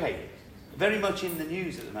 Okay, very much in the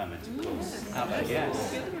news at the moment, of course.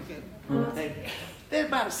 Yes. They're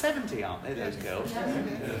about 70, aren't they, those girls?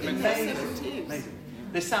 Amazing.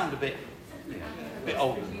 They sound a bit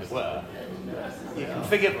older than they were. You can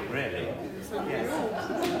forgive them, really. Yes.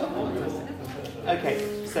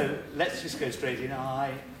 Okay, so let's just go straight in.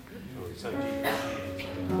 It's not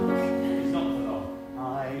for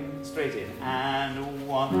long. Straight in. And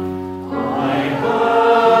 1. I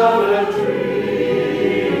have a dream,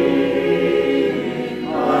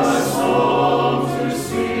 a song to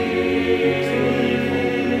sing,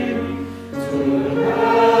 to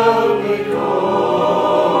help me go.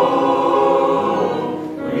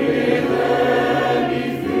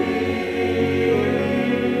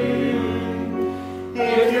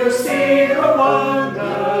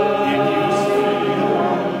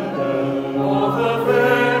 Of the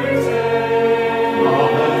fairy tale.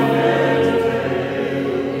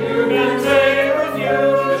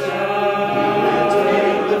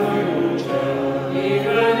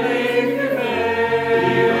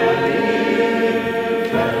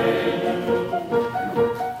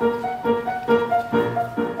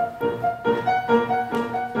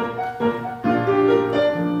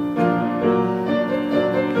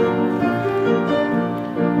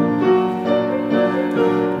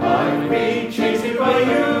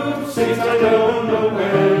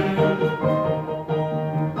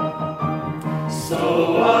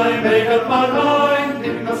 So I make up my mind,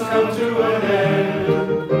 it must come to an end.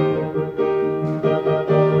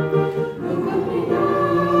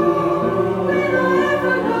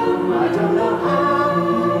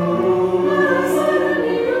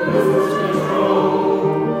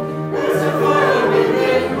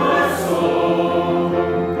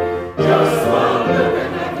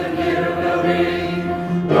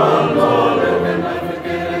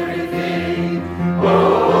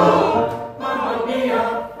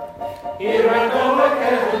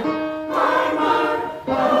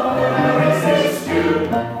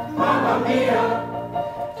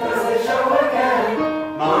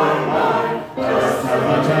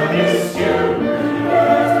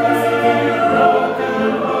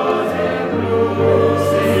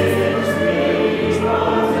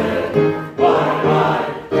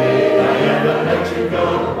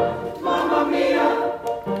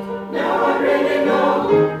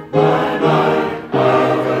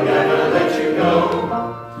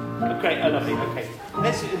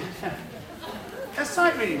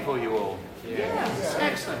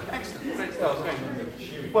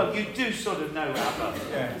 Well, you do sort of know ABBA.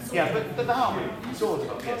 Yeah, but the harmony, sort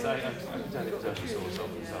of. Yes, I don't know sort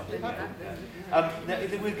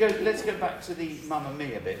of. Let's go back to the Mamma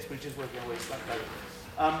Mia bits. We're just working our way slightly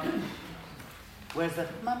over. Where's the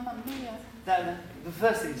Mamma Mia? The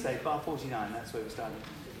first thing you say, bar 49, that's where we started.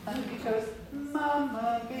 And it goes,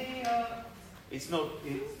 Mamma Mia. It's not,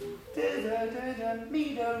 it's da-da-da-da,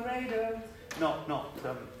 me-do-re-do. Not,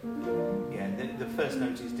 the first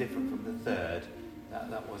note is different from the third.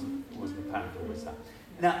 That wasn't apparent always that.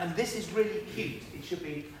 Now, and this is really cute. It should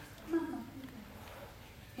be, Mama,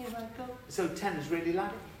 here I go. So 10 is really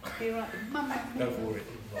loud. Here I go, Mama. Go for it.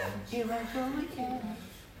 Here I go again,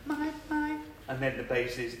 my. And then the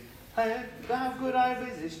bass is, how could I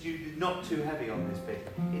resist you? Not too heavy on this bit.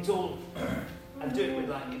 It's all, I do it with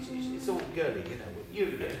like, it's all girly, you know.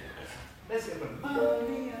 You do. Let's go from Mamma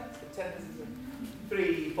Mia. 10,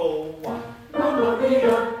 3, 4, 1. Mamma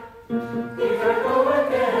Mia. Here I go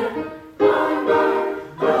again, my,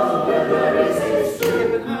 how can I resist you?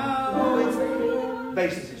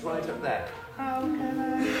 Basis is right up there. How can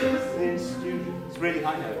I resist you? It's really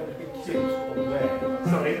high note.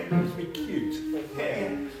 Sorry? It must be cute.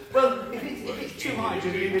 Yeah. Well, if it's too high,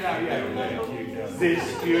 just leave it out. Yeah.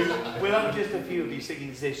 Zist you. We'll have just a few of you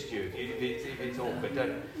singing Zist you. If it's awkward,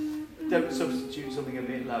 don't substitute something a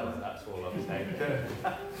bit lower. That's all I'm saying.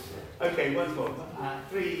 Okay, once more.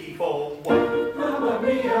 3, 4, 1. Mamma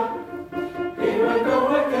Mia, here I go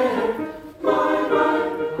again. My,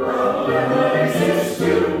 how can I resist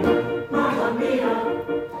you? Mamma Mia,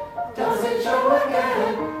 does it show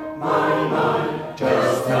again? My,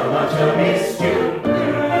 just how much I missed you.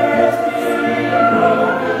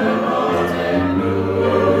 Broken heart and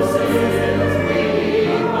bruises,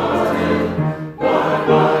 weak hearted.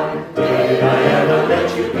 Why, did I ever let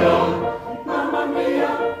you go? Mamma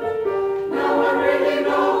Mia.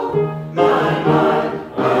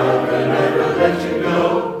 Let you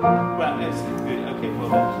go. Well, that's good. Okay,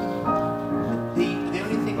 well, the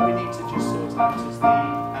only thing we need to just sort out is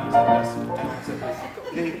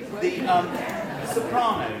the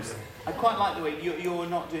sopranos. I quite like the way you're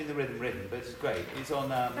not doing the rhythm, but it's great. It's on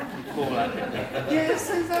more like yes,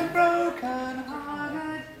 since I'm broken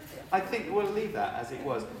hearted. I think we'll leave that as it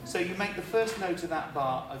was. So you make the first note of that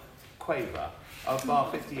bar a quaver of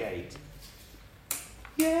bar 58.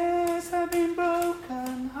 Yes, I've been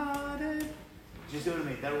broken hearted. Do you see what I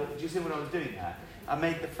mean? Do you see what I was doing there? I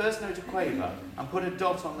made the first note a quaver and put a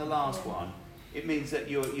dot on the last one. It means that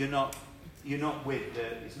you're not with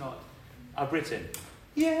the. It's not. I've written.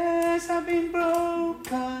 Yes, I've been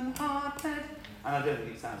broken hearted, and I don't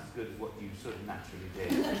think it sounds as good as what you sort of naturally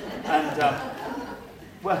did. And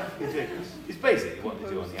well, it's basically what they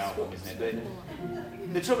do on the album, isn't it? But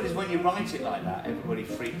the trouble is when you write it like that, everybody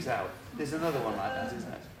freaks out. There's another one like that,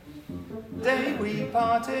 isn't it? Day we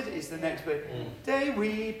parted is the next bit. Day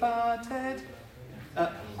we parted.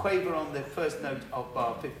 Quaver on the first note of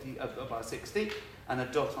bar 50, of bar 60, and a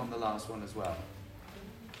dot on the last one as well.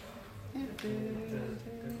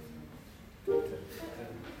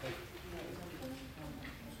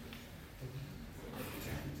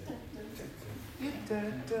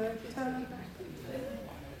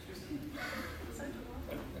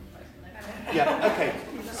 Yeah, okay.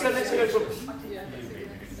 So let's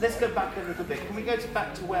go back a little bit. Can we go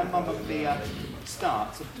back to where Mamma Mia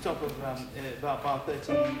starts, at the top of bar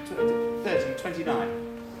 29?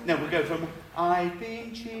 No, we'll go from I've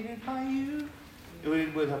been cheated by you.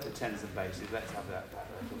 We'll have the tens and basses. Let's have that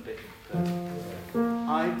a little bit first.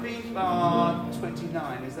 I've been bar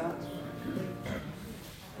 29, is that?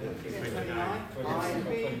 29?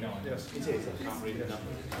 29. Yes. It is, I can't read the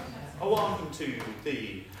numbers. Oh, 1, 2,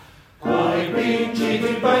 3. I've been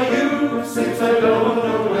cheated by you since I don't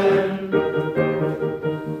know when.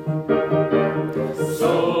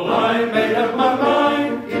 So I made up my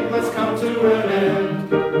mind, it must come to an end.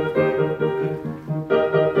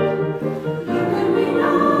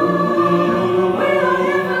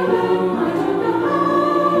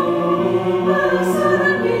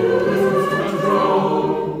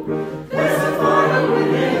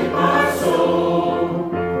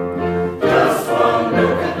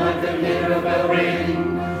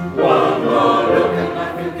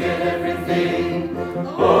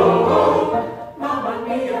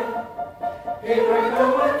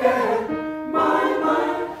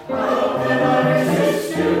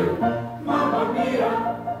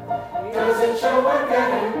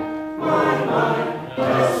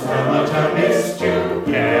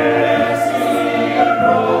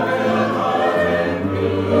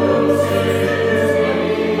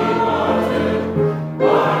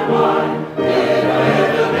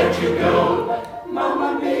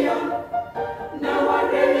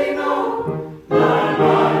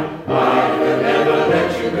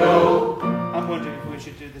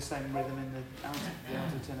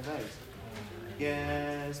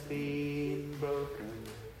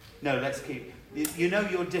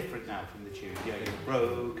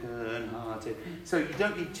 So you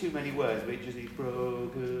don't need too many words, but you just need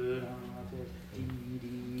broken hearted,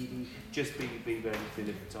 just be very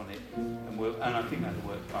deliberate on it, and I think that'll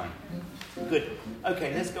work fine. Good.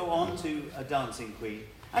 Okay, let's go on to a dancing queen.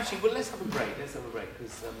 Actually, well, let's have a break, because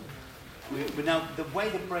we're now, the way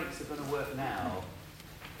the breaks are going to work now,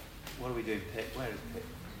 what are we doing, Pip? Where is Pip?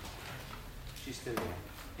 She's still here.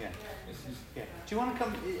 Yeah. Yeah. Do you want to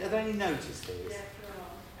come, are there any notice here?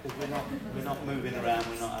 Because we're not moving around,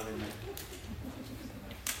 we're not having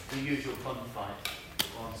the usual fun fight.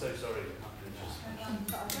 Oh, I'm so sorry.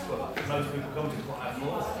 Well, most people come to quite for.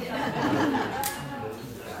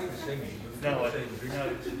 No, I didn't. No,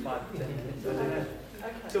 it's 5 to 10 minutes.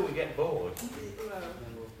 Until we get bored.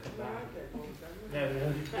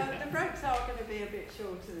 The breaks are going to be a bit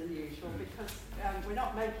shorter than usual because we're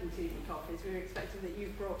not making tea and coffees. We're expecting that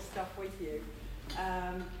you've brought stuff with you.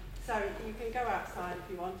 So you can go outside if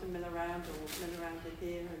you want and mill around or mill around in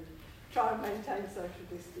here and try and maintain social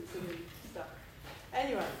distancing and stuff.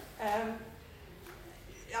 Anyway,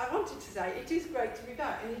 I wanted to say it is great to be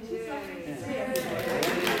back and it is lovely to see everybody.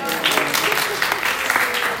 I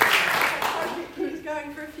hope it keeps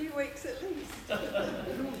going for a few weeks at least.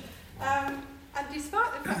 And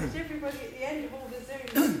despite the fact that everybody at the end of all the Zoom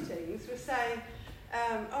meetings was saying,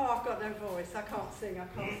 oh, I've got no voice, I can't sing.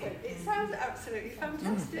 It sounds absolutely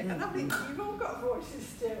fantastic. And I think you've all got voices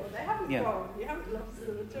still. They haven't gone. You haven't lost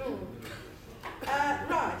them at all.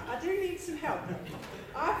 Right, I do need some help.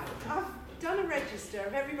 I've done a register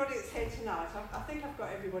of everybody that's here tonight. I think I've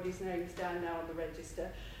got everybody's names down now on the register.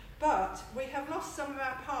 But we have lost some of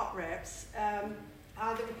our part reps,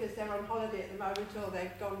 either because they're on holiday at the moment or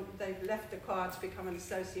they've left the choir to become an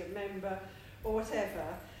associate member or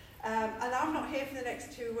whatever. And I'm not here for the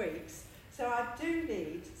next 2 weeks, so I do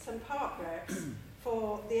need some part reps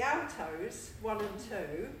for the altos, 1 and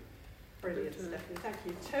 2. Brilliant, Stephanie, thank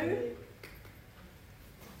you. 2.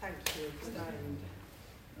 Thank you, Stoned.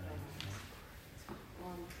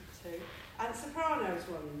 1 to 2. And sopranos,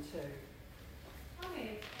 1 and 2. I'm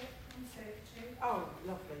here, 1, 2, 2. Oh,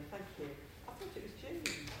 lovely, thank you. I thought it was June.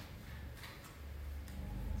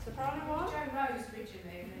 Soprano 1? Joan Rose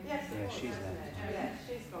originally. Yes, it was, she's hasn't it? Yeah,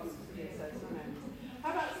 she's gone to the associate member. How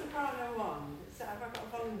about soprano 1? So have I got a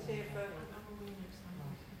volunteer for...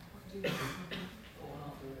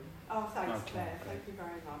 Oh, thanks, Claire. Thank you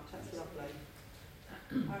very much. That's lovely.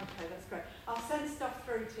 Okay, that's great. I'll send stuff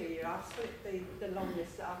through to you. I'll split the long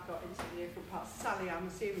list that I've got into the different parts. Sally, I'm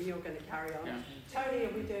assuming you're going to carry on. Yeah. Tony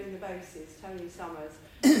will be doing the basses, Tony Summers.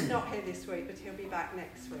 He's not here this week, but he'll be back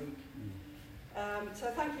next week.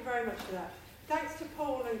 So thank you very much for that. Thanks to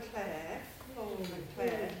Paul and Claire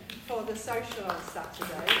for the social on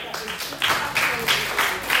Saturday. That was absolutely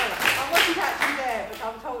brilliant. I wasn't actually there, but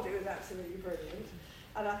I'm told it was absolutely brilliant.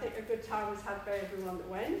 And I think a good time was had by everyone that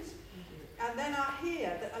went. And then I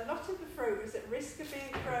hear that a lot of the fruit was at risk of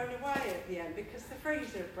being thrown away at the end because the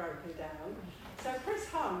freezer had broken down. So Chris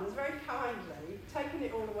Humm has very kindly taken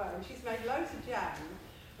it all away, and she's made loads of jam,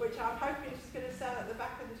 which I'm hoping she's going to sell at the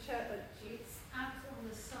back of the church. It's out on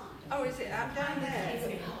the side. Oh, is it out down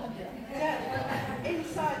there? Yeah,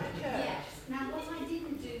 inside the church. Yes. Now, what I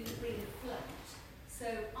didn't do was bring a float. So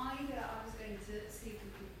either I was going to see if we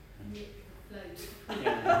could nip the float.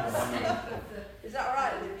 Is that all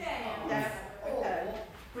right? Yeah. Yeah. Okay.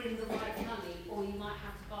 Or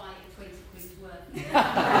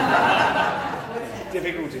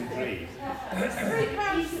difficult to breathe. It's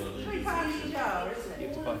 £3 a jar, isn't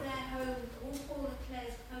it? All of their home, all of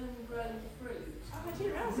Claire's homegrown fruit. Oh, I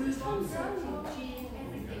didn't realise it was homegrown. Gin,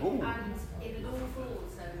 everything, Ooh. and it had all thawed,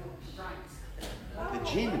 so right. The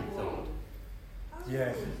gin thawed.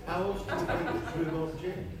 Yes. How else do you make rhubarb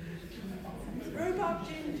gin? Rhubarb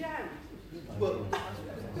gin jam. Well,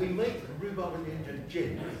 we make rhubarb and ginger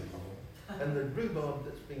gin, and the rhubarb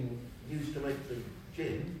that's been used to make the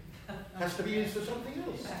gin has to be used for something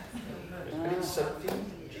else. And it's soaked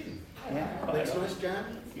in gin. Yeah. Makes nice jam.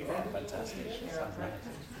 Yeah, fantastic. Sounds nice.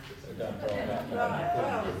 Right,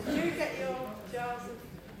 well, do you get your jars of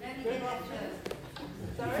rhubarb gin?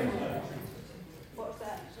 Sorry? What's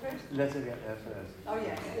that? Let her get there first. Oh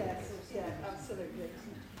yes, yeah, absolutely.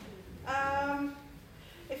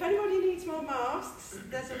 If anybody needs more masks,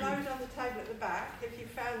 there's a load on the table at the back. If you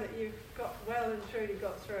found that you've got well and truly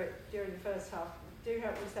got through it during the first half, do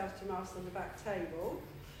help yourself to masks on the back table.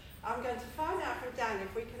 I'm going to find out from Dan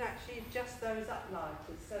if we can actually adjust those up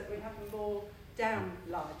lighters so that we have more down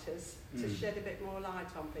lighters to shed a bit more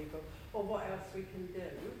light on people, or what else we can do.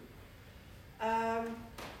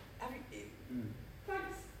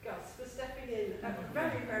 Thanks, Gus, for stepping in at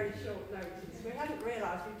very, very short notice. We hadn't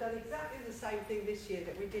realised we've done exactly the same thing this year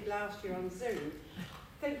that we did last year on Zoom,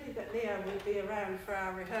 thinking that Leo would be around for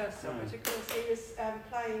our rehearsal, but of course he was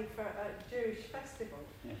playing for a Jewish festival.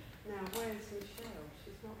 Yeah. Now, where's Michelle?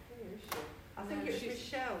 She's not here, is she? I think it was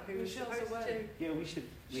Michelle who was supposed to... Yeah, we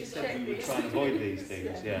said we would try and avoid these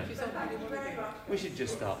things, yeah. Thank you very much. We should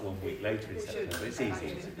just start 1 week later in September. It's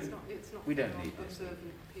easy. We don't need this.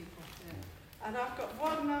 And I've got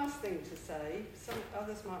one last thing to say. Some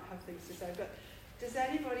others might have things to say, but does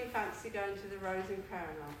anybody fancy going to the Rose and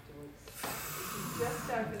Crown afterwards?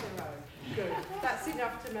 Just over the road. Good. That's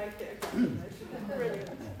enough to make it a conversation.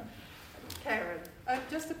 Brilliant. Karen.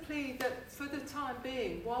 Just a plea that for the time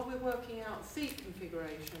being, while we're working out seat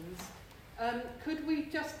configurations, could we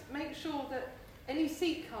just make sure that any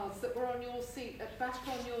seat cards that were on your seat are back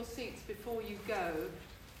on your seats before you go,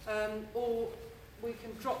 or we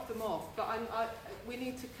can drop them off, but we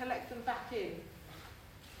need to collect them back in.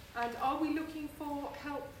 And are we looking for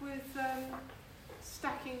help with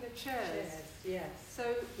stacking the chairs? Yes. So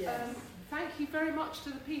thank you very much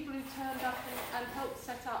to the people who turned up and helped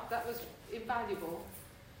set up. That was invaluable.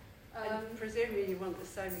 And presumably you want the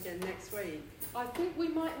same again next week. I think we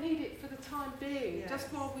might need it for the time being,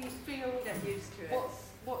 just while we feel get used to it.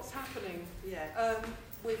 What's happening. Yes.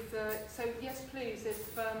 So yes, please,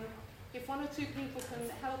 if one or two people can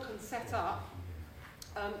help and set up.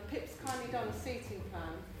 Pip's kindly done a seating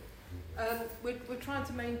plan. We're trying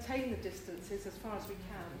to maintain the distances as far as we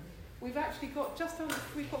can. We've actually got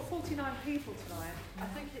we've got 49 people tonight. I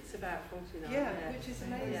think it's about 49. Yeah, which is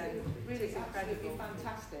amazing. Yeah. Really It's absolutely incredible.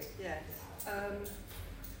 fantastic. Yes.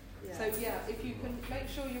 So yeah, if you can make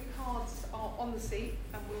sure your cards are on the seat,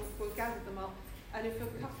 and we'll gather them up. And if a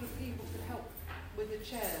couple of people can help with the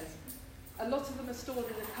chairs. A lot of them are stored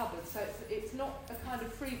in the cupboard, so it's not a kind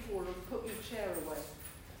of free fall of put your chair away.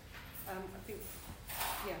 I think,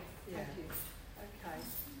 thank you. Okay.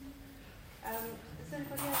 Has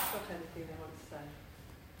anybody else got anything they want to say?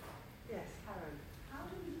 Yes, Karen. How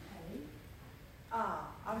do we pay?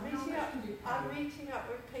 I'm meeting up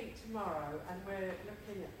with Pete tomorrow, and we're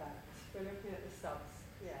looking at that. We're looking at the subs.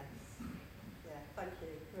 Yes. Yeah. Thank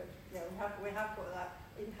you. Yeah, we have got that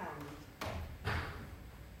in hand.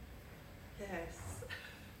 Yes.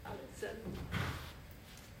 Alison.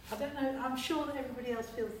 I don't know, I'm sure that everybody else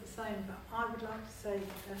feels the same, but I would like to say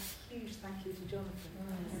a huge thank you to Jonathan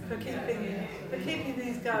for keeping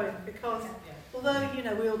these going, because although,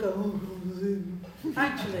 we all go, Zoom,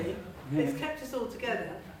 actually, it's kept us all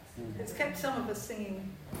together. It's kept some of us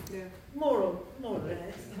singing more or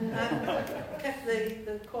less, and kept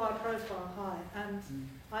the choir profile high, and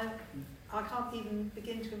I can't even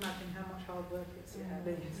begin to imagine how much hard work it's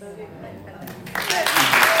been. So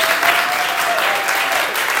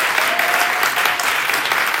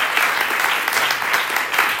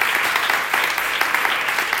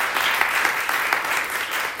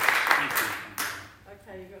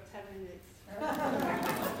Okay, you've got 10 minutes.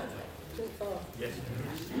 Yes.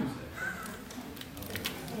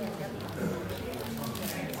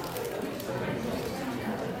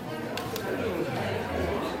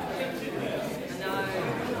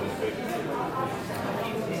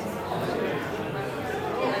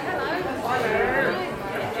 Hello.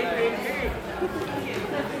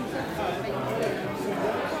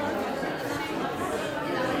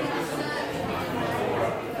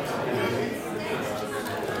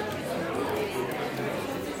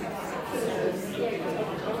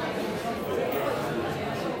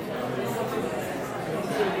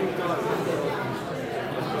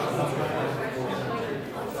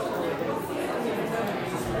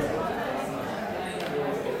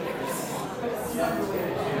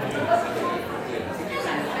 somewhere.